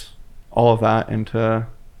consolidates all of that into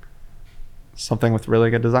something with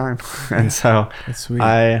really good design. And so That's sweet.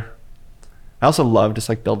 I also love just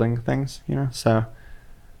like building things, so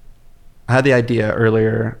I had the idea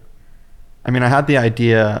earlier. I had the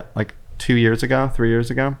idea like 3 years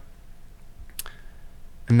ago.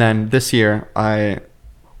 And then this year,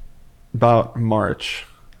 about March,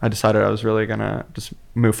 I decided I was really gonna just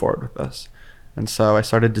move forward with this. And so I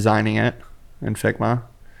started designing it in Figma.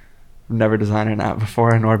 I've never designed an app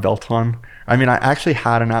before nor built one. I actually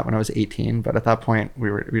had an app when I was 18, but at that point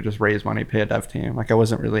we just raised money, pay a dev team. Like I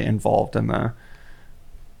wasn't really involved in the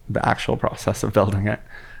actual process of building it.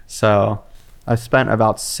 So I spent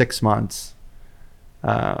about 6 months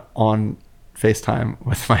on FaceTime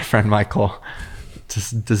with my friend Michael,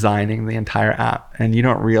 just designing the entire app. And you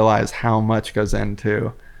don't realize how much goes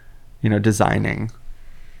into, designing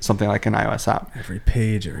something like an iOS app. Every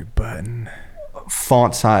page, every button.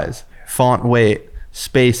 Font size, font weight,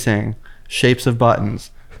 spacing, shapes of buttons,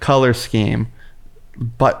 color scheme,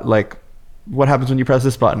 but like what happens when you press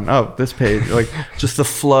this button? Oh, this page, like just the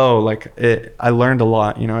flow. Like I learned a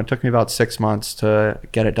lot. It took me about 6 months to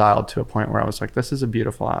get it dialed to a point where I was like, this is a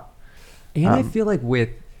beautiful app. And I feel like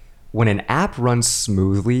when an app runs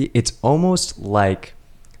smoothly, it's almost like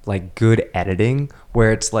good editing,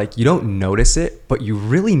 where it's like you don't notice it, but you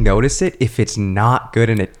really notice it if it's not good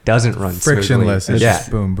and it doesn't run frictionless. smoothly. It's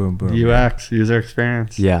just boom, boom, boom. UX, user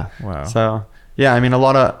experience. Yeah. Wow. So yeah, a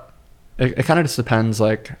lot of it kind of just depends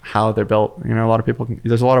like how they're built. A lot of people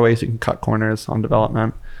there's a lot of ways you can cut corners on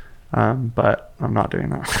development, but I'm not doing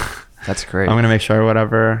that. That's great. I'm going to make sure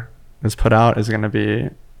whatever is put out is going to be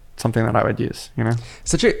something that I would use,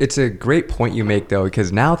 It's a great point you make though,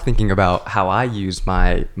 because now thinking about how I use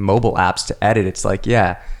my mobile apps to edit, it's like,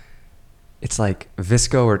 it's like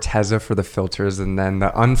Visco or Tezza for the filters, and then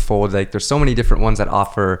the Unfold, like there's so many different ones that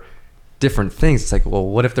offer different things. It's like, well,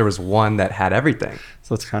 what if there was one that had everything?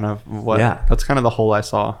 So that's kind of that's kind of the hole I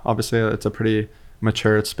saw. Obviously it's a pretty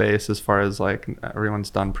mature space as far as like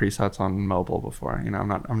everyone's done presets on mobile before. I'm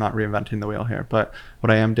not reinventing the wheel here, but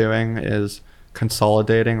what I am doing is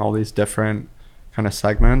consolidating all these different kind of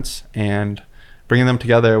segments and bringing them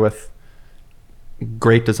together with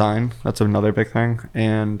great design. That's another big thing.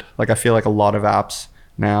 And like I feel like a lot of apps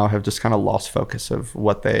now have just kind of lost focus of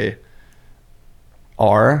what they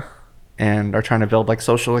are and are trying to build like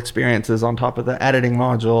social experiences on top of the editing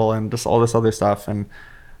module and just all this other stuff. And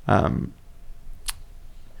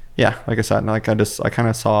like I said, like I kind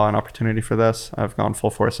of saw an opportunity for this. I've gone full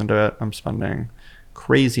force into it. I'm spending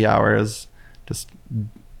crazy hours just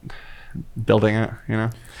building it.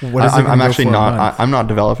 I'm actually not. I'm not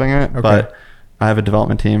developing it, okay. But I have a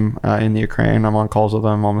development team in the Ukraine. I'm on calls with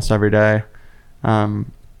them almost every day.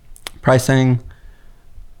 Pricing,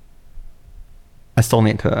 I still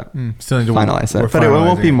need to finalize it, but it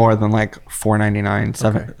won't be more than like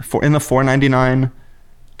 $499, in the $499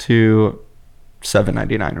 to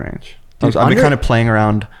 $799 range. Dude, I've been kind of playing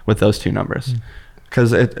around with those two numbers.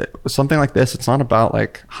 Because something like this, it's not about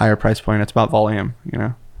like higher price point. It's about volume,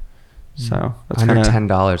 So that's under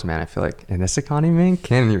 $10, man. I feel like in this economy, man,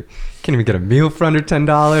 can't even get a meal for under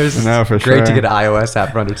 $10. No, for sure. Great to get an iOS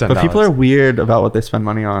app for under $10. But people are weird about what they spend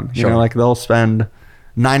money on. You know, like they'll spend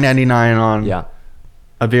 $9.99 on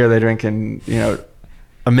a beer they drink in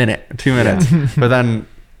a minute, 2 minutes. But then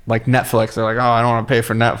like Netflix, they're like, oh, I don't want to pay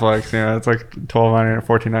for Netflix. It's like $12.99,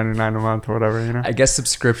 $14.99 a month or whatever. I guess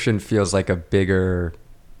subscription feels like a bigger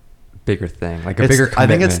thing, like a bigger commitment. I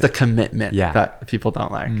think it's the commitment that people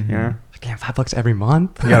don't like. Like, damn, $5 every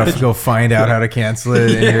month. You gotta go find out how to cancel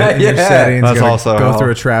it in your settings. That's also go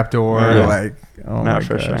through a trapdoor. Like, oh no, my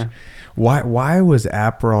for gosh. sure. Why was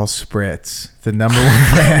Aperol Spritz the number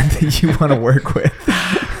one brand that you want to work with?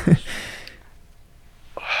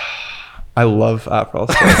 I love Aperol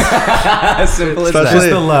Spritz. Simple as that. Just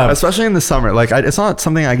the love. Especially in the summer. Like it's not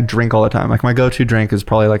something I drink all the time. Like my go-to drink is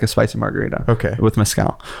probably like a spicy margarita. Okay. With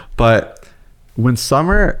mezcal. But when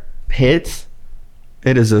summer hits,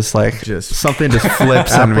 it is just like something just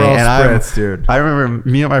flips on me. And dude. I remember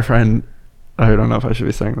me and my friend, I don't know if I should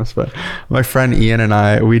be saying this, but my friend Ian and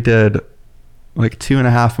I, we did like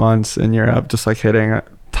 2.5 months in Europe, just like hitting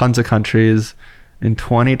tons of countries. In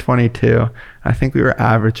 2022, I think we were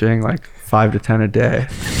averaging like 5 to 10 a day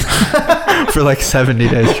for like 70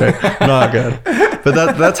 days straight. Not good. But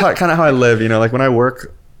that's kind of how I live, you know, like when I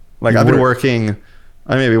work, like I've been working,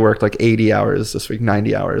 I maybe worked like 80 hours this week,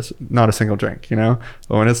 90 hours, not a single drink, you know?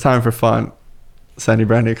 But when it's time for fun, Sandy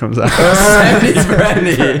Brandy comes out. Sandy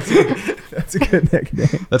Brandy. That's a good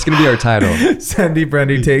nickname. That's going to be our title. Sandy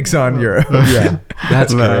Brandy takes on Europe. Yeah.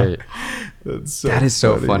 That's great. That is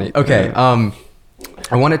so funny. Okay.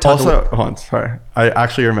 I want to talk also, hold on, sorry. I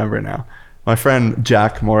actually remember it now. My friend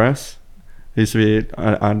Jack Morris, he used to be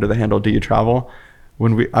under the handle Do You Travel?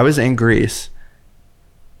 I was in Greece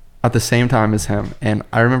at the same time as him, and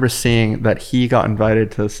I remember seeing that he got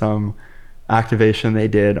invited to some activation they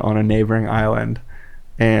did on a neighboring island,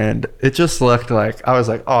 and it just looked like, I was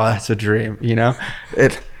like, oh, that's a dream, you know?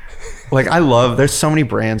 There's so many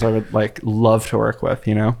brands I would like love to work with,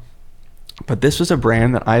 you know? But this was a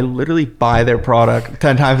brand that I literally buy their product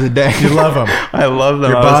 10 times a day. You love them. I love them.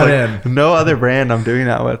 You're bought in. No other brand I'm doing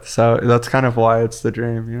that with. So that's kind of why it's the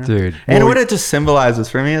dream, you know? Dude. And what it just symbolizes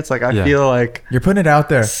for me, it's like, I feel like you're putting it out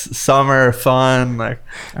there. Summer, fun. Like,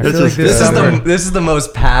 I feel like this is the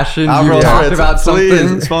most passion I'll you talked about something.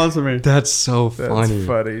 Please sponsor me. That's so funny. That's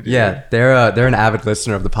funny, dude. Yeah, they're an avid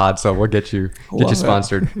listener of the pod, so we'll get you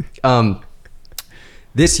sponsored.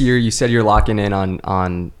 This year, you said you're locking in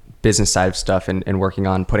on business side of stuff and working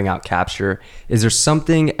on putting out capture. Is there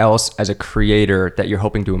something else as a creator that you're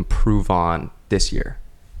hoping to improve on this year?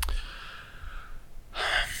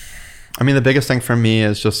 I mean, the biggest thing for me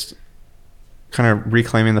is just kind of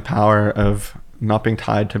reclaiming the power of not being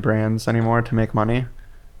tied to brands anymore to make money.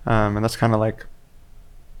 And that's kind of like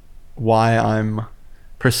why I'm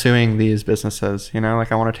pursuing these businesses, you know,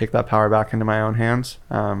 like I want to take that power back into my own hands.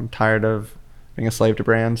 I'm tired of being a slave to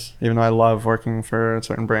brands, even though I love working for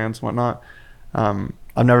certain brands and whatnot.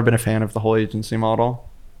 I've never been a fan of the whole agency model,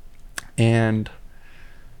 and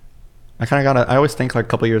I always think like a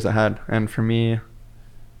couple years ahead, and for me,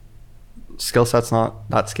 skill set's not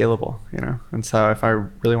that scalable, you know? And so if I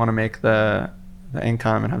really want to make the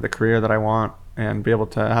income and have the career that I want and be able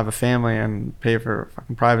to have a family and pay for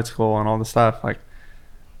fucking private school and all the stuff, like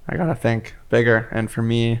I gotta think bigger. And for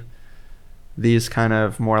me, these kind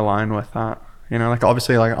of more align with that. You know, like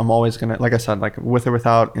obviously, like I'm always gonna, like I said, like with or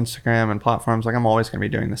without Instagram and platforms, like I'm always gonna be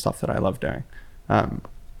doing the stuff that I love doing.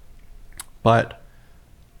 But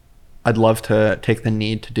I'd love to take the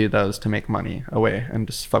need to do those to make money away and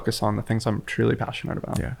just focus on the things I'm truly passionate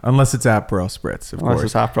about. Yeah, unless it's Aperol Spritz, of course. Unless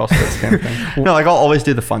it's Aperol Spritz kind of thing. No, like I'll always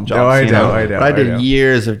do the fun jobs. No, I know. But I did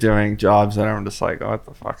years of doing jobs that I'm just like, oh, what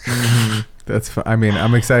the fuck. That's fun. I mean,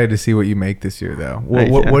 I'm excited to see what you make this year, though.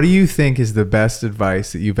 What do you think is the best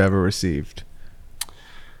advice that you've ever received?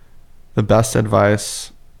 The best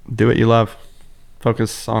advice, do what you love.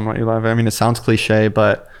 Focus on what you love. I mean, it sounds cliche,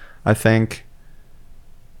 but I think,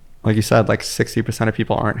 like you said, like 60% of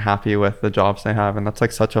people aren't happy with the jobs they have. And that's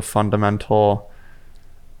like such a fundamental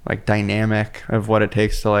like dynamic of what it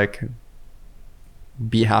takes to like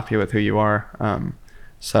be happy with who you are.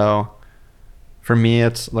 So for me,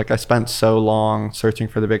 it's like I spent so long searching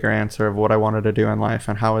for the bigger answer of what I wanted to do in life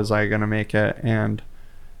and how was I going to make it. And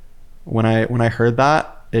when I heard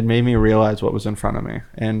that, it made me realize what was in front of me.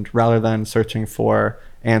 And rather than searching for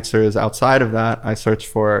answers outside of that, I searched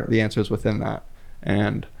for the answers within that.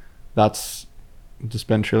 And that's just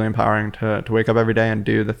been truly empowering to wake up every day and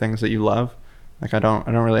do the things that you love. Like I don't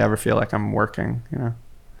really ever feel like I'm working, you know,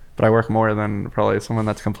 but I work more than probably someone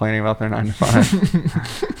that's complaining about their 9 to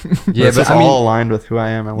 5. Yeah, but it's all aligned with who I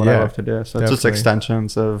am and what I love to do. So it's just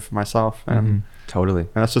extensions of myself, and totally.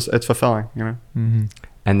 And it's fulfilling, you know. Mm-hmm.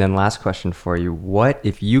 And then last question for you. What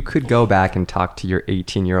if you could go back and talk to your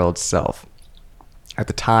 18-year-old self at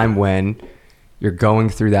the time when you're going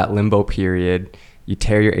through that limbo period, you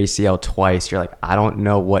tear your ACL twice, you're like, I don't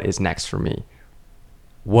know what is next for me.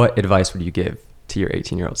 What advice would you give to your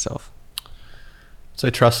 18-year-old self?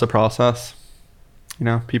 So trust the process. You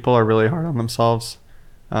know, people are really hard on themselves,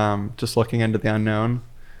 just looking into the unknown.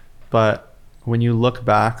 But when you look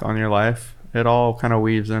back on your life, it all kind of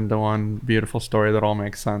weaves into one beautiful story that all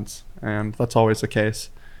makes sense. And that's always the case.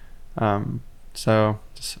 So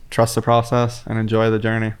just trust the process and enjoy the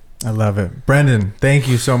journey. I love it. Brendon, thank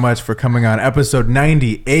you so much for coming on episode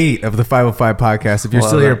 98 of the 505 podcast. If you're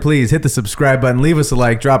still here, please hit the subscribe button, leave us a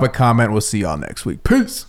like, drop a comment. We'll see y'all next week. Peace.